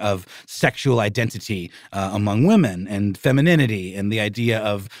emerging of sexual identity among women and femininity and the idea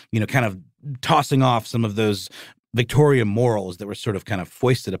of, kind of tossing off some of those Victorian morals that were sort of kind of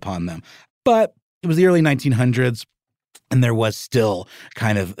foisted upon them. But it was the early 1900s, and there was still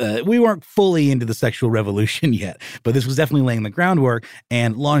kind of, we weren't fully into the sexual revolution yet, but this was definitely laying the groundwork,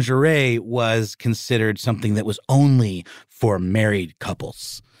 and lingerie was considered something that was only for married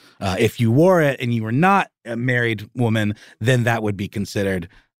couples. If you wore it and you were not a married woman, then that would be considered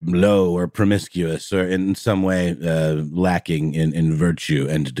low or promiscuous or in some way lacking in virtue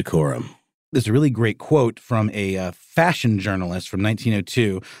and decorum. There's a really great quote from a fashion journalist from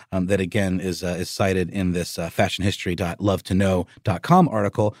 1902 that, again, is cited in this fashionhistory.lovetoknow.com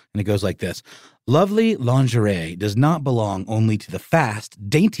article, and it goes like this. Lovely lingerie does not belong only to the fast.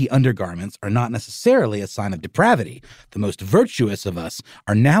 Dainty undergarments are not necessarily a sign of depravity. The most virtuous of us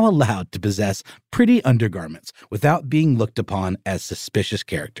are now allowed to possess pretty undergarments without being looked upon as suspicious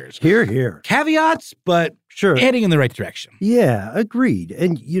characters. Hear, hear. Caveats, but sure, heading in the right direction. Yeah, agreed.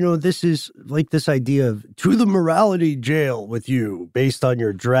 And, this is like this idea of to the morality jail with you based on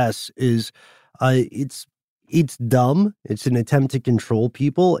your dress is, it's dumb. It's an attempt to control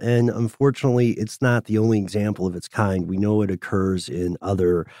people. And unfortunately, it's not the only example of its kind. We know it occurs in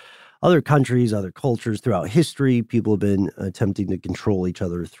other countries, other cultures throughout history. People have been attempting to control each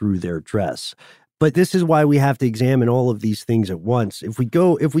other through their dress. But this is why we have to examine all of these things at once. If we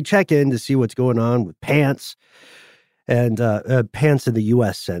check in to see what's going on with pants and pants in the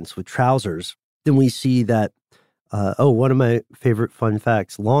U.S. sense with trousers, then we see that, one of my favorite fun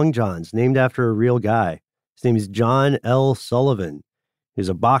facts, long johns, named after a real guy. His name is John L. Sullivan. He was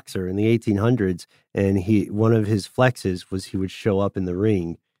a boxer in the 1800s, and one of his flexes was he would show up in the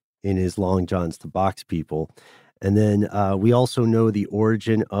ring in his long johns to box people. And then we also know the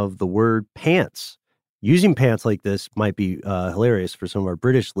origin of the word pants. Using pants like this might be hilarious for some of our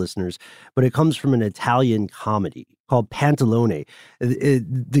British listeners, but it comes from an Italian comedy called Pantalone.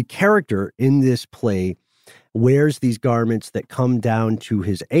 The character in this play wears these garments that come down to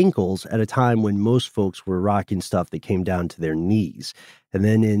his ankles at a time when most folks were rocking stuff that came down to their knees. And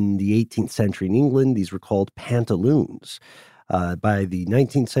then in the 18th century in England, these were called pantaloons. By the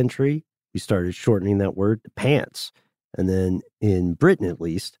 19th century, we started shortening that word to pants. And then in Britain, at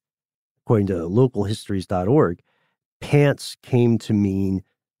least, according to localhistories.org, pants came to mean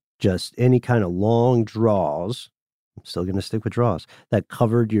just any kind of long draws. I'm still going to stick with draws that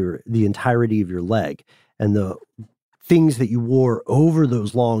covered the entirety of your leg. And the things that you wore over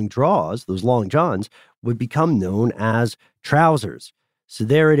those long draws, those long johns, would become known as trousers. So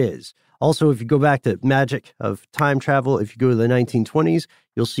there it is. Also, if you go back to magic of time travel, if you go to the 1920s,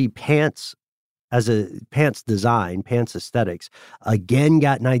 you'll see pants as a pants design, pants aesthetics, again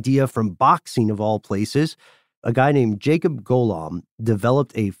got an idea from boxing of all places. a guy named Jacob Golomb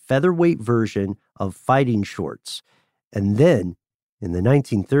developed a featherweight version of fighting shorts. And then in the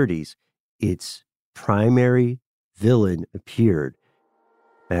 1930s, its primary villain appeared.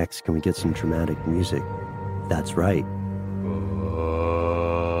 Max, can we get some dramatic music? That's right.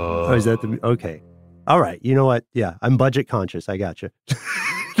 Oh, is that the... Okay. All right. You know what? Yeah, I'm budget conscious. I got you.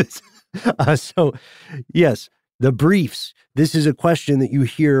 So, yes, the briefs. This is a question that you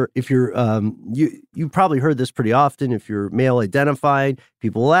hear if you're, you probably heard this pretty often. If you're male identified,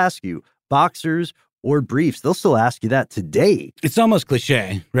 people will ask you, boxers or briefs. They'll still ask you that today. It's almost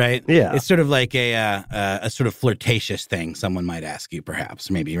cliche, right? Yeah. It's sort of like a sort of flirtatious thing someone might ask you, perhaps,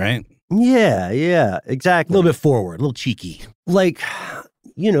 maybe, right? Yeah, exactly. A little bit forward, a little cheeky. Like,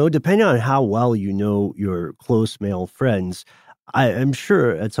 you know, depending on how well you know your close male friends, I'm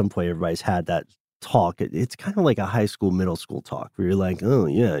sure at some point everybody's had that talk. It's kind of like a high school, middle school talk where you're like, oh,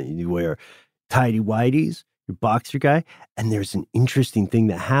 yeah, you wear tidy whities, your boxer guy. And there's an interesting thing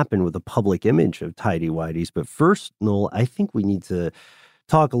that happened with the public image of tidy whities. But first, Noel, I think we need to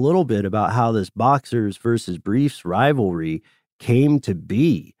talk a little bit about how this boxers versus briefs rivalry came to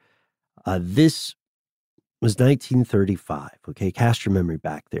be. This was 1935. Okay, cast your memory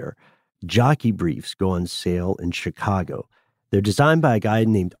back there. Jockey briefs go on sale in Chicago. They're designed by a guy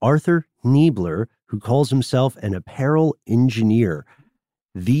named Arthur Niebler, who calls himself an apparel engineer.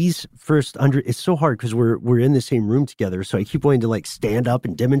 These first it's so hard because we're in the same room together, so I keep wanting to like stand up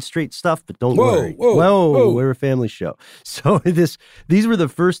and demonstrate stuff, but don't worry. Whoa, we're a family show. So these were the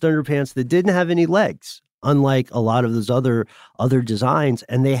first underpants that didn't have any legs, unlike a lot of those other designs,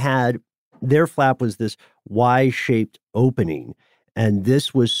 and their flap was this Y-shaped opening, and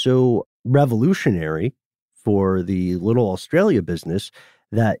this was so revolutionary for the little Australia business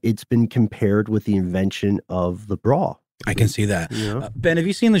that it's been compared with the invention of the bra. I can see that. Yeah. Ben, have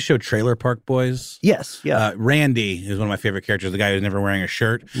you seen the show Trailer Park Boys? Yes, yeah. Randy is one of my favorite characters, the guy who's never wearing a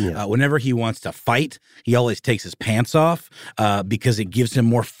shirt. Yeah. Whenever he wants to fight, he always takes his pants off because it gives him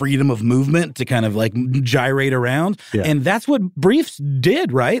more freedom of movement to kind of like gyrate around. Yeah. And that's what briefs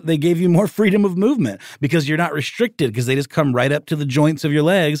did, right? They gave you more freedom of movement because you're not restricted because they just come right up to the joints of your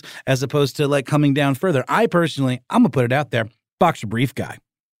legs as opposed to like coming down further. I personally, I'm going to put it out there, boxer brief guy.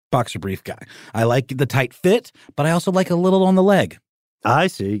 I like the tight fit, but I also like a little on the leg. I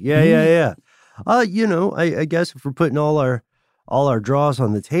see. Yeah. You know, I guess if we're putting all our draws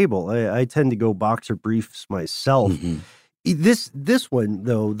on the table, I tend to go boxer briefs myself. Mm-hmm. This one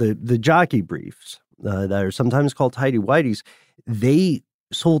though, the jockey briefs that are sometimes called tidy whities, they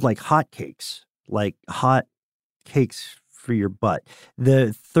sold like hotcakes for your butt.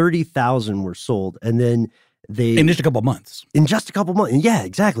 The 30,000 were sold, and then in just a couple months. Yeah,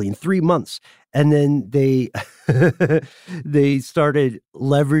 exactly. In 3 months. And then they started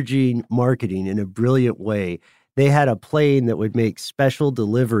leveraging marketing in a brilliant way. They had a plane that would make special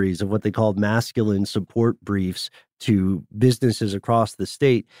deliveries of what they called masculine support briefs to businesses across the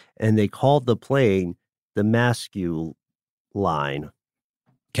state. And they called the plane the Mascu line.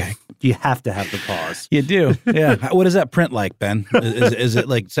 Okay. You have to have the pause. You do. Yeah. What does that print like, Ben? Is it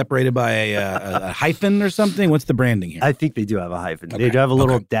like separated by a hyphen or something? What's the branding here? I think they do have a hyphen. Okay. They do have a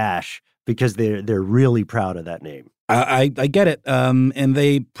little dash because they're really proud of that name. I get it. And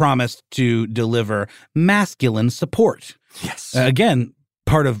they promised to deliver masculine support. Yes. Again,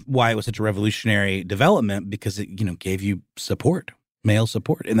 part of why it was such a revolutionary development because it, gave you support, male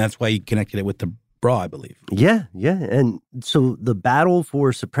support. And that's why you connected it with the bra, I believe. Yeah. And so the battle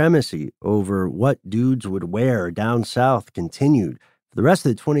for supremacy over what dudes would wear down south continued for the rest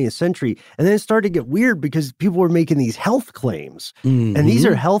of the 20th century. And then it started to get weird because people were making these health claims. Mm-hmm. And these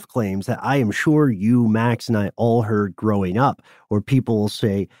are health claims that I am sure you, Max, and I all heard growing up, where people will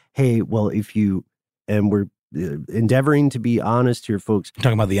say, hey, well, and we're endeavoring to be honest here, folks. You're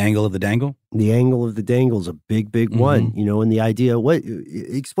talking about the angle of the dangle? The angle of the dangle is a big one, and the idea,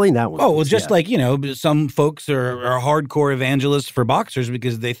 explain that one. Oh, well, just like, some folks are hardcore evangelists for boxers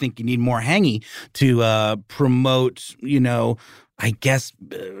because they think you need more hangy to promote, I guess,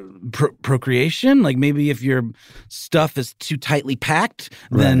 procreation. Like maybe if your stuff is too tightly packed,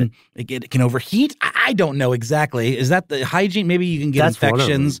 then it can overheat. I don't know exactly. Is that the hygiene? Maybe you can get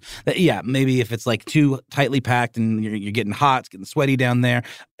infections. Yeah, maybe if it's like too tightly packed and you're getting hot, it's getting sweaty down there,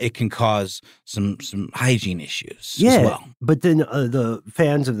 it can cause some hygiene issues as well. But then the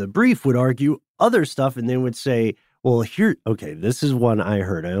fans of the brief would argue other stuff, and they would say, well, this is one I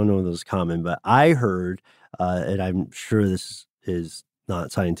heard. I don't know if this is common, but I heard, and I'm sure this is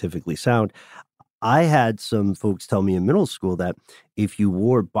not scientifically sound. I had some folks tell me in middle school that if you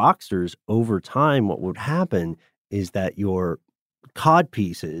wore boxers over time, what would happen is that your cod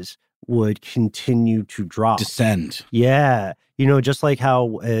pieces would continue to drop. Descend. Yeah. Just like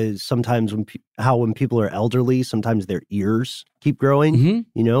how sometimes when people are elderly, sometimes their ears keep growing,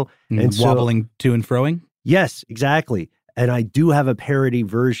 and wobbling to and froing. Yes, exactly. And I do have a parody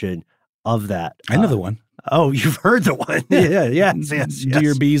version of that. I know the one. Oh, you've heard the one. Yes. Do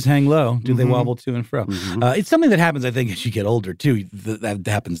your bees hang low? Do they wobble to and fro? It's something that happens, I think, as you get older, too. That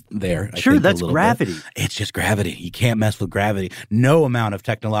happens there. Sure, that's gravity. It's just gravity. You can't mess with gravity. No amount of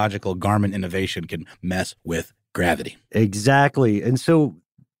technological garment innovation can mess with gravity. Exactly. And so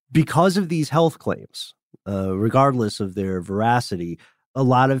because of these health claims, regardless of their veracity, a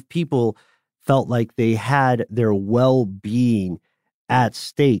lot of people felt like they had their well-being at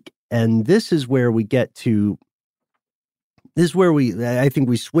stake. And this is where I think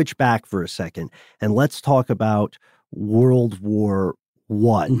we switch back for a second and let's talk about World War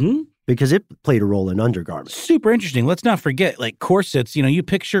I, because it played a role in undergarments. Super interesting. Let's not forget, like corsets, you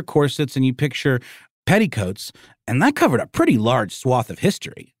picture corsets and you picture petticoats, and that covered a pretty large swath of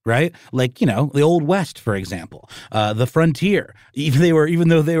history, right? Like, the Old West, for example, the frontier. Even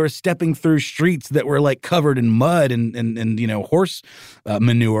though they were stepping through streets that were like covered in mud and horse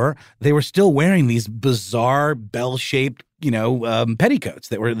manure, they were still wearing these bizarre bell-shaped petticoats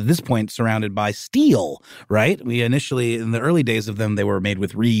that were at this point surrounded by steel, right? We initially, in the early days of them, they were made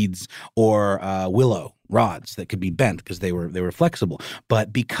with reeds or willow rods that could be bent because they were flexible.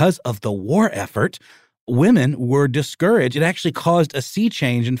 But because of the war effort, women were discouraged. It actually caused a sea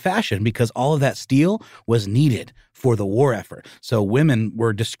change in fashion because all of that steel was needed for the war effort. So women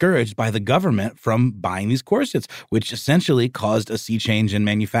were discouraged by the government from buying these corsets, which essentially caused a sea change in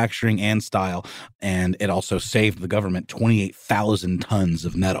manufacturing and style. And it also saved the government 28,000 tons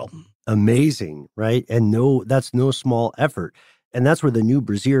of metal. Amazing, right? And that's no small effort. And that's where the new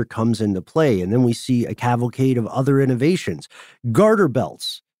brassiere comes into play. And then we see a cavalcade of other innovations. Garter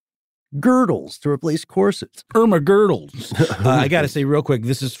belts, girdles to replace corsets. Irma girdles. I got to say real quick,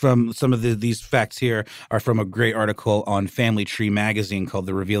 this is from some of these facts here are from a great article on Family Tree magazine called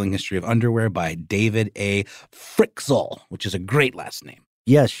The Revealing History of Underwear by David A. Frixell, which is a great last name.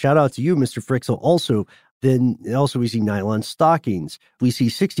 Yes, shout out to you, Mr. Frixell. Also, we see nylon stockings. We see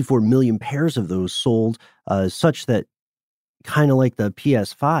 64 million pairs of those sold, such that kind of like the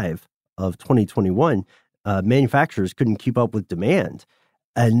PS5 of 2021, manufacturers couldn't keep up with demand.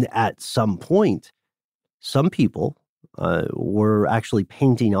 And at some point, some people were actually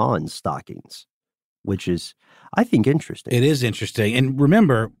painting on stockings, which is, I think, interesting. It is interesting. And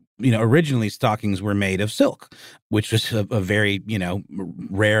remember, originally stockings were made of silk, which was a very,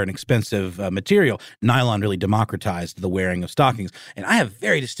 rare and expensive material. Nylon really democratized the wearing of stockings. And I have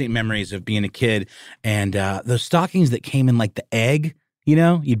very distinct memories of being a kid and those stockings that came in like the egg.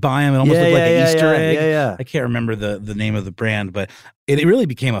 You'd buy them. It almost looked like an Easter egg. Yeah. I can't remember the name of the brand, but it really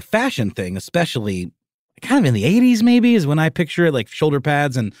became a fashion thing, especially kind of in the 80s maybe is when I picture it, like shoulder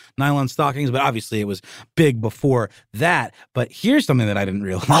pads and nylon stockings. But obviously it was big before that. But here's something that I didn't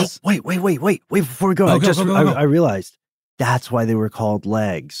realize. Oh, wait. Before we go, I realized that's why they were called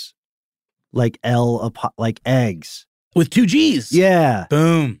legs. Like like eggs. With 2 G's. Yeah.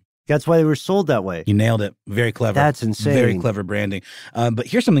 Boom. That's why they were sold that way. You nailed it. Very clever. That's insane. Very clever branding. But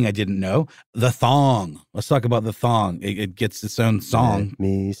here's something I didn't know. The thong. Let's talk about the thong. It gets its own song. Let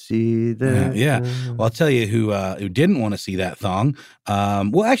me see that. Yeah. Well, I'll tell you who didn't want to see that thong.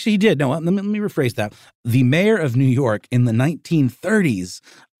 Well, actually, he did. No, let me rephrase that. The mayor of New York in the 1930s,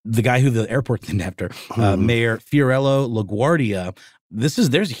 the guy who the airport's named after, Mayor Fiorello LaGuardia,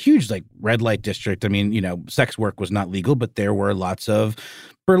 there's a huge red light district. I mean, sex work was not legal, but there were lots of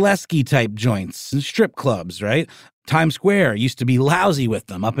burlesque type joints and strip clubs, right? Times Square used to be lousy with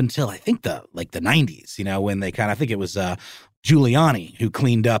them up until I think the 90s, when they I think it was Giuliani who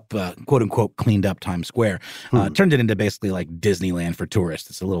cleaned up, quote unquote, cleaned up Times Square, turned it into basically like Disneyland for tourists.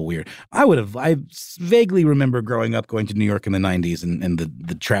 It's a little weird. I vaguely remember growing up going to New York in the 90s and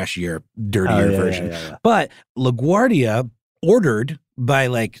the trashier, dirtier version. Yeah. But LaGuardia ordered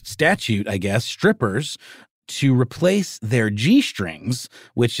by statute, I guess, strippers to replace their G-strings,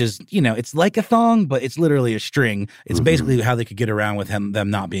 which is, it's like a thong, but it's literally a string. It's basically how they could get around with them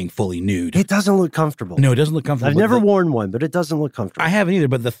not being fully nude. It doesn't look comfortable. No, it doesn't look comfortable. I've never worn one, but it doesn't look comfortable. I haven't either,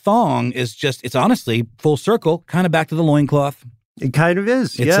 but the thong is it's honestly full circle, kind of back to the loincloth. It kind of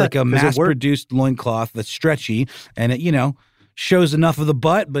is, It's like a mass-produced loincloth that's stretchy, and it, shows enough of the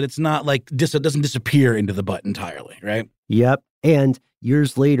butt, but it's not it doesn't disappear into the butt entirely, right? Yep. And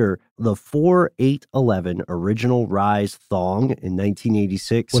years later, the 4811 original rise thong in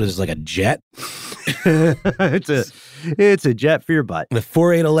 1986. What is this, like a jet? It's a jet for your butt. The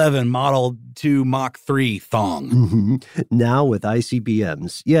 4811 Model 2 Mach 3 thong. Mm-hmm. Now with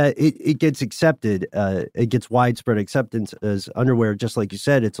ICBMs. Yeah, it gets accepted. It gets widespread acceptance as underwear. Just like you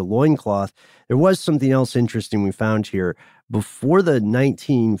said, it's a loincloth. There was something else interesting we found here. Before the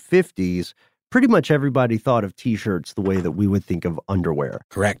 1950s, pretty much everybody thought of T-shirts the way that we would think of underwear.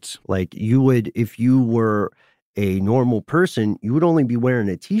 Correct. Like you would, if you were a normal person, you would only be wearing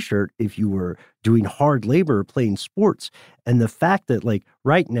a T-shirt if you were doing hard labor or playing sports. And the fact that, like,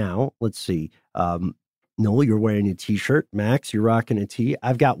 right now, let's see, Noel, you're wearing a T-shirt. Max, you're rocking a tee.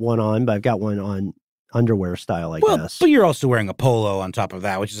 I've got one on, but I've got one on underwear style, I guess. But you're also wearing a polo on top of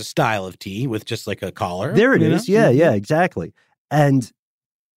that, which is a style of tee with just like a collar. There it is. Yeah, exactly. And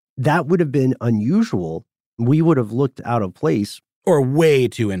that would have been unusual. We would have looked out of place. Or way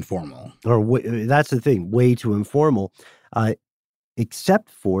too informal. That's the thing, way too informal, except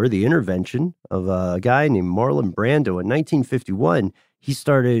for the intervention of a guy named Marlon Brando. In 1951, he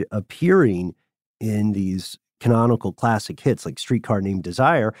started appearing in these canonical classic hits like Streetcar Named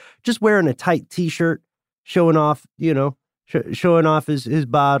Desire, just wearing a tight T-shirt, showing off, showing off his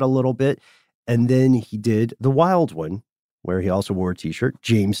bod a little bit. And then he did The Wild One, where he also wore a T-shirt.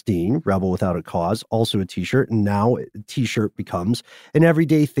 James Dean, Rebel Without a Cause, also a T-shirt. And now a T-shirt becomes an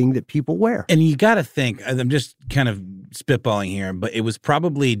everyday thing that people wear. And you got to think, I'm just kind of spitballing here, but it was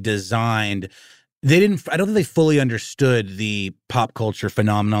probably designed. I don't think they fully understood the pop culture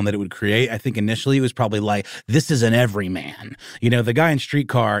phenomenon that it would create. I think initially it was probably like, this is an everyman. The guy in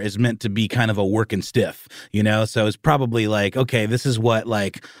Streetcar is meant to be kind of a working stiff, So it's probably like, okay, this is what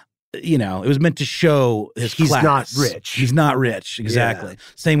it was meant to show his He's class. not rich. He's not rich. Exactly. Yeah.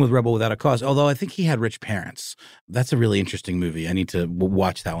 Same with Rebel Without a Cause. Although I think he had rich parents. That's a really interesting movie. I need to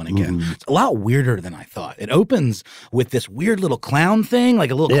watch that one again. Mm-hmm. It's a lot weirder than I thought. It opens with this weird little clown thing,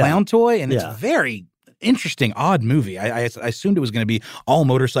 like a little clown toy. And it's very interesting, odd movie. I assumed it was going to be all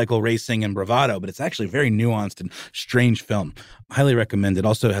motorcycle racing and bravado, but it's actually a very nuanced and strange film. Highly recommend it.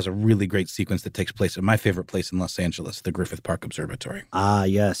 Also has a really great sequence that takes place at my favorite place in Los Angeles, the Griffith Park Observatory. Ah,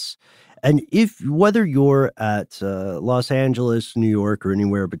 yes. And whether you're at Los Angeles, New York, or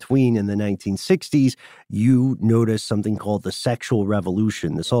anywhere between in the 1960s, you notice something called the sexual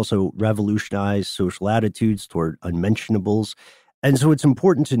revolution. This also revolutionized social attitudes toward unmentionables. And so it's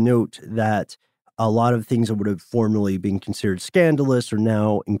important to note that a lot of things that would have formerly been considered scandalous are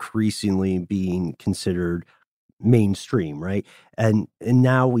now increasingly being considered mainstream, right? And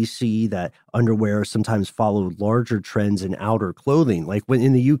now we see that underwear sometimes followed larger trends in outer clothing. Like when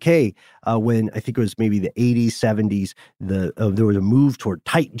in the UK, when I think it was maybe the 80s, 70s, there was a move toward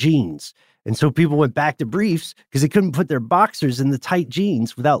tight jeans. And so people went back to briefs because they couldn't put their boxers in the tight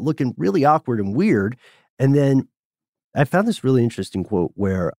jeans without looking really awkward and weird. And then I found this really interesting quote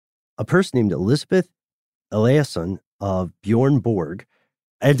where a person named Elizabeth Eliasson of Bjorn Borg,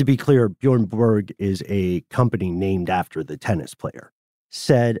 and to be clear, Bjorn Borg is a company named after the tennis player,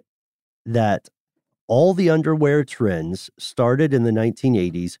 said that all the underwear trends started in the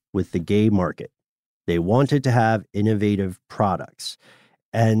 1980s with the gay market. They wanted to have innovative products.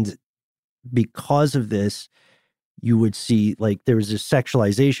 And because of this, you would see like there was this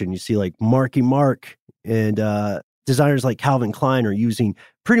sexualization. You see like Marky Mark and designers like Calvin Klein are using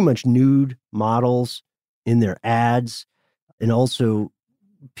pretty much nude models in their ads. And also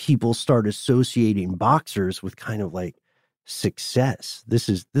people start associating boxers with kind of like success. This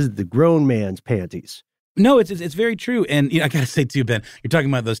is the grown man's panties. No, it's very true. And I got to say too, Ben, you're talking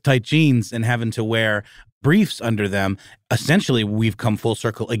about those tight jeans and having to wear briefs under them. Essentially, we've come full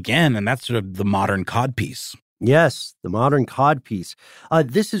circle again, and that's sort of the modern codpiece. Yes, the modern codpiece.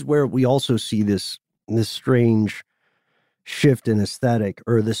 This is where we also see this strange shift in aesthetic,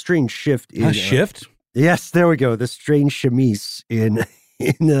 or the strange shift in shift. Yes, there we go. The strange chemise in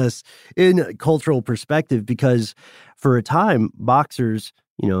cultural perspective, because for a time boxers,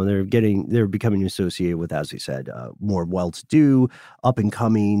 they're becoming associated with, as we said, more well-to-do, up and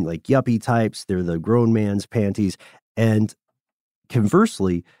coming, like yuppie types. They're the grown man's panties, and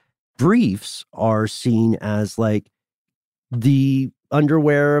conversely, briefs are seen as like the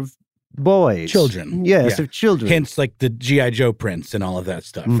underwear of boys, children. Yes, of children. Hence, like the G.I. Joe prints and all of that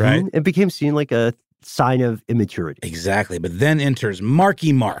stuff, right? It became seen like a sign of immaturity. Exactly. But then enters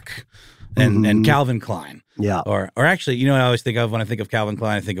Marky Mark and Calvin Klein. Yeah. Or actually, you know what I always think of when I think of Calvin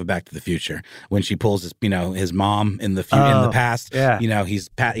Klein? I think of Back to the Future when she pulls his, his mom in the in the past. Yeah. He's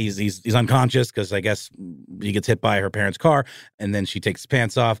unconscious because I guess he gets hit by her parents' car, and then she takes his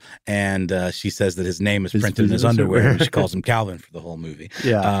pants off, and she says that his name is printed in his underwear, and she calls him Calvin for the whole movie.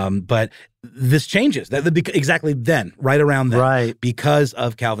 Yeah. But this changes exactly then, right around then, right, because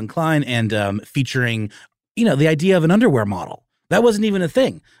of Calvin Klein and featuring, the idea of an underwear model. That wasn't even a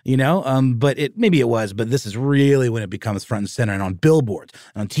thing, but maybe it was, but this is really when it becomes front and center and on billboards,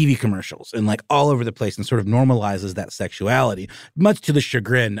 and on TV commercials, and like all over the place, and sort of normalizes that sexuality, much to the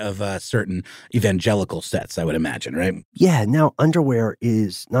chagrin of certain evangelical sets, I would imagine, right? Yeah, now underwear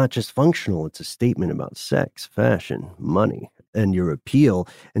is not just functional, it's a statement about sex, fashion, money, and your appeal.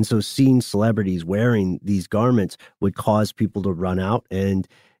 And so seeing celebrities wearing these garments would cause people to run out and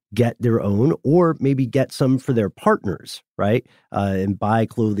get their own, or maybe get some for their partners, right? And buy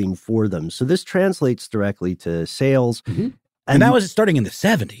clothing for them. So this translates directly to sales. Mm-hmm. And that was starting in the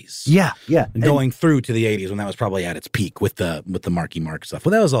 70s. Yeah. Going through to the 80s when that was probably at its peak with the Marky Mark stuff.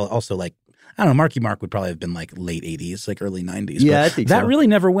 Well, that was also like, I don't know, Marky Mark would probably have been like late 80s, like early 90s. Yeah, I think that really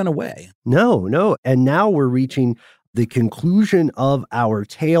never went away. No. And now we're reaching the conclusion of our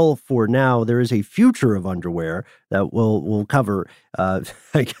tale for now. There is a future of underwear that we'll cover, I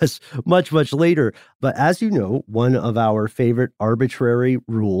guess, much, much later. But as you know, one of our favorite arbitrary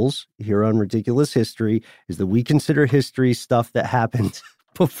rules here on Ridiculous History is that we consider history stuff that happened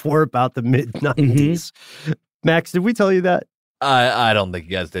before about the mid-90s. Mm-hmm. Max, did we tell you that? I don't think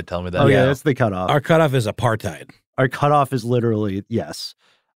you guys did tell me that. Oh, yeah, that's the cutoff. Our cutoff is apartheid. Our cutoff is literally, yes.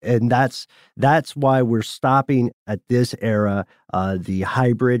 And that's why we're stopping at this era, the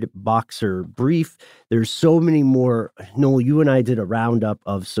hybrid boxer brief. There's so many more. Noel, you and I did a roundup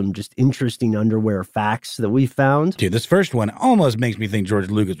of some just interesting underwear facts that we found. Dude, this first one almost makes me think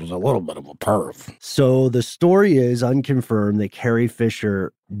George Lucas was a little bit of a perv. So the story is unconfirmed that Carrie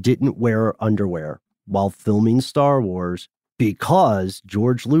Fisher didn't wear underwear while filming Star Wars because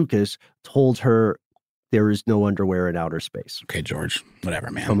George Lucas told her there is no underwear in outer space. Okay, George.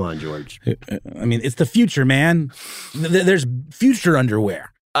 Whatever, man. Come on, George. I mean, it's the future, man. There's future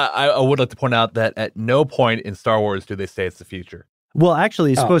underwear. I would like to point out that at no point in Star Wars do they say it's the future. Well,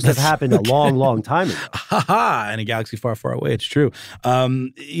 actually, it's supposed to have happened a long, long time ago. In a galaxy far, far away. It's true.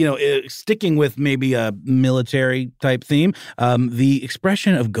 Sticking with maybe a military type theme, the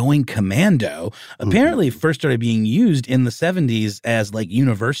expression of going commando apparently first started being used in the 70s as like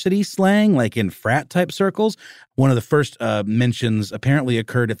university slang, like in frat type circles. One of the first mentions apparently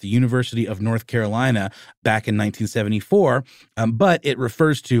occurred at the University of North Carolina back in 1974. But it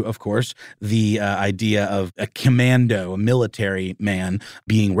refers to, of course, the idea of a commando, a military man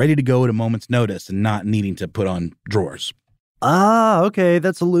being ready to go at a moment's notice and not needing to put on drawers. Ah, okay.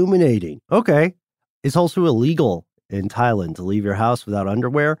 That's illuminating. Okay. It's also illegal in Thailand to leave your house without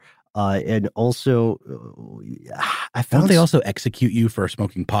underwear. And also, I found... Don't they also execute you for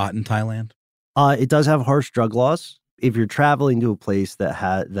smoking pot in Thailand? It does have harsh drug laws. If you're traveling to a place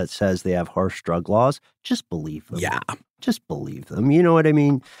that says they have harsh drug laws, just believe them. Yeah. Just believe them. You know what I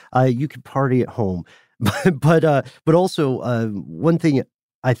mean? You could party at home. But also one thing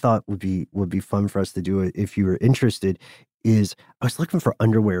I thought would be fun for us to do if you were interested is I was looking for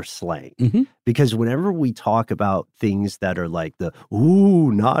underwear slang, because whenever we talk about things that are like the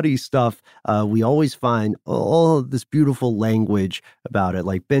naughty stuff, we always find all this beautiful language about it,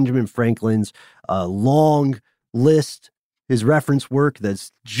 like Benjamin Franklin's long list, his reference work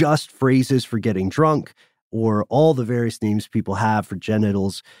that's just phrases for getting drunk, or all the various names people have for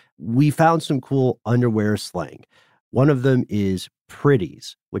genitals. We found some cool underwear slang. One of them is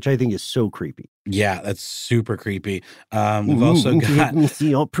pretties, which I think is so creepy. Yeah, that's super creepy. We've also got... Let me see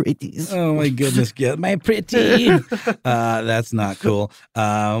your pretties. Oh, my goodness. Get my pretty. That's not cool.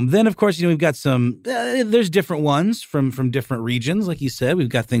 Then, of course, we've got some... there's different ones from different regions. Like you said, we've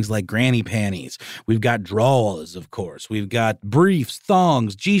got things like granny panties. We've got drawers, of course. We've got briefs,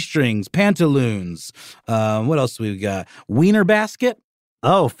 thongs, G-strings, pantaloons. What else do we got? Wiener basket.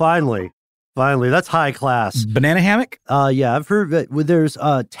 Oh, finally. That's high class. Banana hammock? Yeah, I've heard that. There's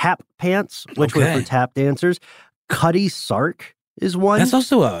tap pants, which were for tap dancers. Cutty sark is one. That's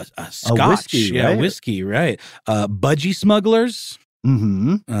also a scotch. A whiskey, right? Whiskey, right. Budgie smugglers.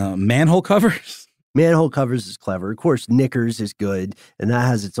 Mm-hmm. Manhole covers. Manhole covers is clever. Of course, knickers is good, and that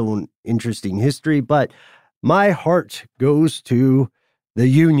has its own interesting history. But my heart goes to the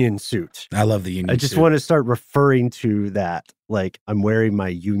union suit. I love the union suit. I just want to start referring to that like I'm wearing my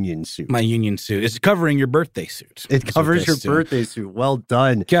union suit. My union suit. It's covering your birthday suit. It covers your birthday suit. Well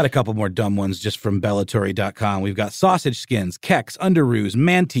done. Got a couple more dumb ones just from Bellatori.com. We've got sausage skins, keks, underoos,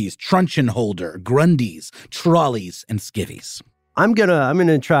 mantees, truncheon holder, grundies, trolleys, and skivvies. I'm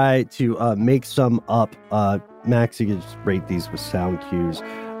gonna try to make some up. Max, you can just rate these with sound cues.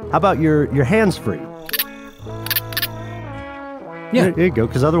 How about your hands-free? Yeah. There you go,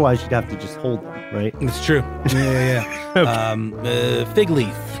 because otherwise you'd have to just hold them, right? It's true. Yeah. Fig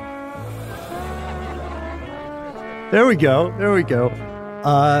leaf. There we go.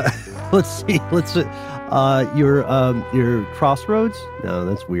 Let's see. Your Crossroads? No,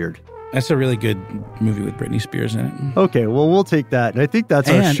 that's weird. That's a really good movie with Britney Spears in it. Okay, well, we'll take that. And I think that's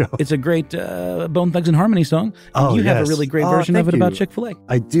our show. It's a great Bone Thugs and Harmony song. And you have a really great version of it about Chick-fil-A.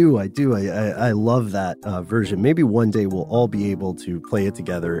 I do. I love that version. Maybe one day we'll all be able to play it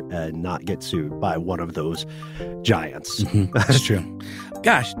together and not get sued by one of those giants. Mm-hmm. That's true.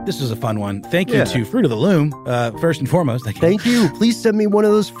 Gosh, this was a fun one. Thank you to Fruit of the Loom, first and foremost. Thank you. Please send me one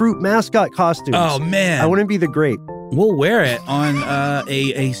of those fruit mascot costumes. Oh, man. I want to be the grape. We'll wear it on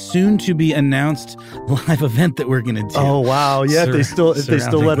a soon-to-be-announced live event that we're going to do. Oh, wow. Yeah, if they still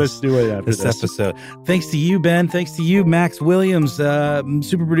let us do it after this episode. Thanks to you, Ben. Thanks to you, Max Williams,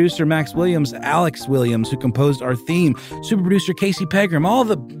 super producer Max Williams, Alex Williams, who composed our theme, super producer Casey Pegram, all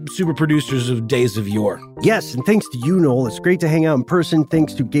the super producers of Days of Yore. Yes, and thanks to you, Noel. It's great to hang out in person.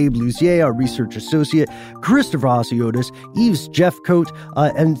 Thanks to Gabe Luzier, our research associate, Christopher Osiotis, Yves Jeffcoat,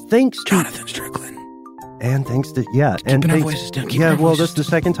 and thanks to Jonathan Strickland. And thanks to, voices down. That's the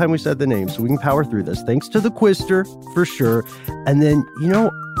second time we said the name, so we can power through this. Thanks to the Quister, for sure. And then,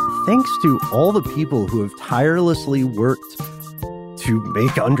 thanks to all the people who have tirelessly worked to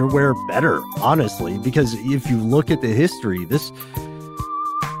make underwear better, honestly, because if you look at the history, this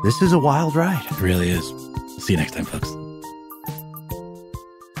is a wild ride. It really is. See you next time, folks.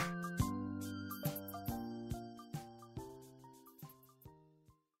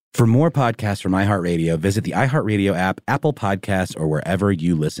 For more podcasts from iHeartRadio, visit the iHeartRadio app, Apple Podcasts, or wherever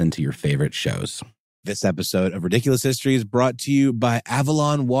you listen to your favorite shows. This episode of Ridiculous History is brought to you by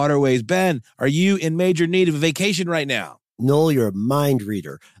Avalon Waterways. Ben, are you in major need of a vacation right now? Noel, you're a mind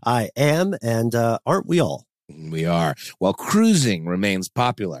reader. I am, and aren't we all? We are. Well, cruising remains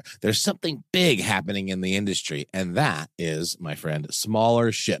popular. There's something big happening in the industry, and that is, my friend,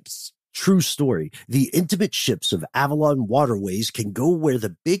 smaller ships. True story. The intimate ships of Avalon Waterways can go where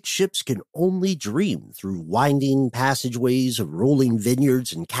the big ships can only dream, through winding passageways of rolling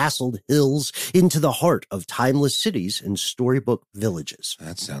vineyards and castled hills into the heart of timeless cities and storybook villages.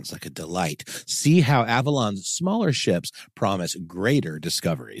 That sounds like a delight. See how Avalon's smaller ships promise greater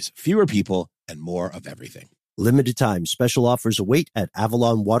discoveries, fewer people, and more of everything. Limited time special offers await at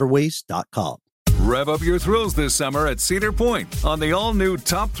avalonwaterways.com. Rev up your thrills this summer at Cedar Point on the all-new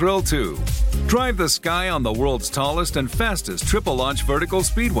Top Thrill 2. Drive the sky on the world's tallest and fastest triple-launch vertical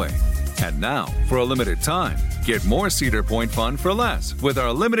speedway. And now, for a limited time, get more Cedar Point fun for less with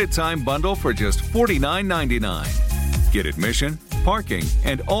our limited-time bundle for just $49.99. Get admission, parking,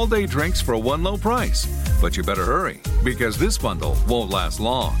 and all-day drinks for one low price. But you better hurry, because this bundle won't last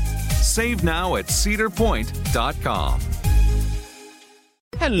long. Save now at cedarpoint.com.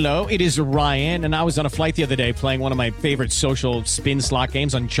 Hello, it is Ryan, and I was on a flight the other day playing one of my favorite social spin slot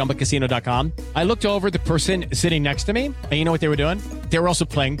games on ChumbaCasino.com. I looked over at the person sitting next to me, and you know what they were doing? They were also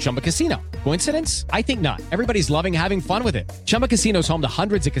playing Chumba Casino. Coincidence? I think not. Everybody's loving having fun with it. Chumba Casino is home to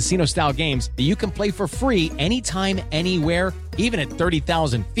hundreds of casino-style games that you can play for free anytime, anywhere, even at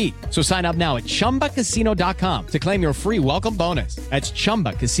 30,000 feet. So sign up now at ChumbaCasino.com to claim your free welcome bonus. That's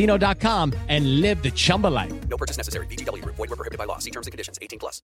ChumbaCasino.com and live the Chumba life. No purchase necessary. VGW. Void where prohibited by law. See terms and conditions. 18+.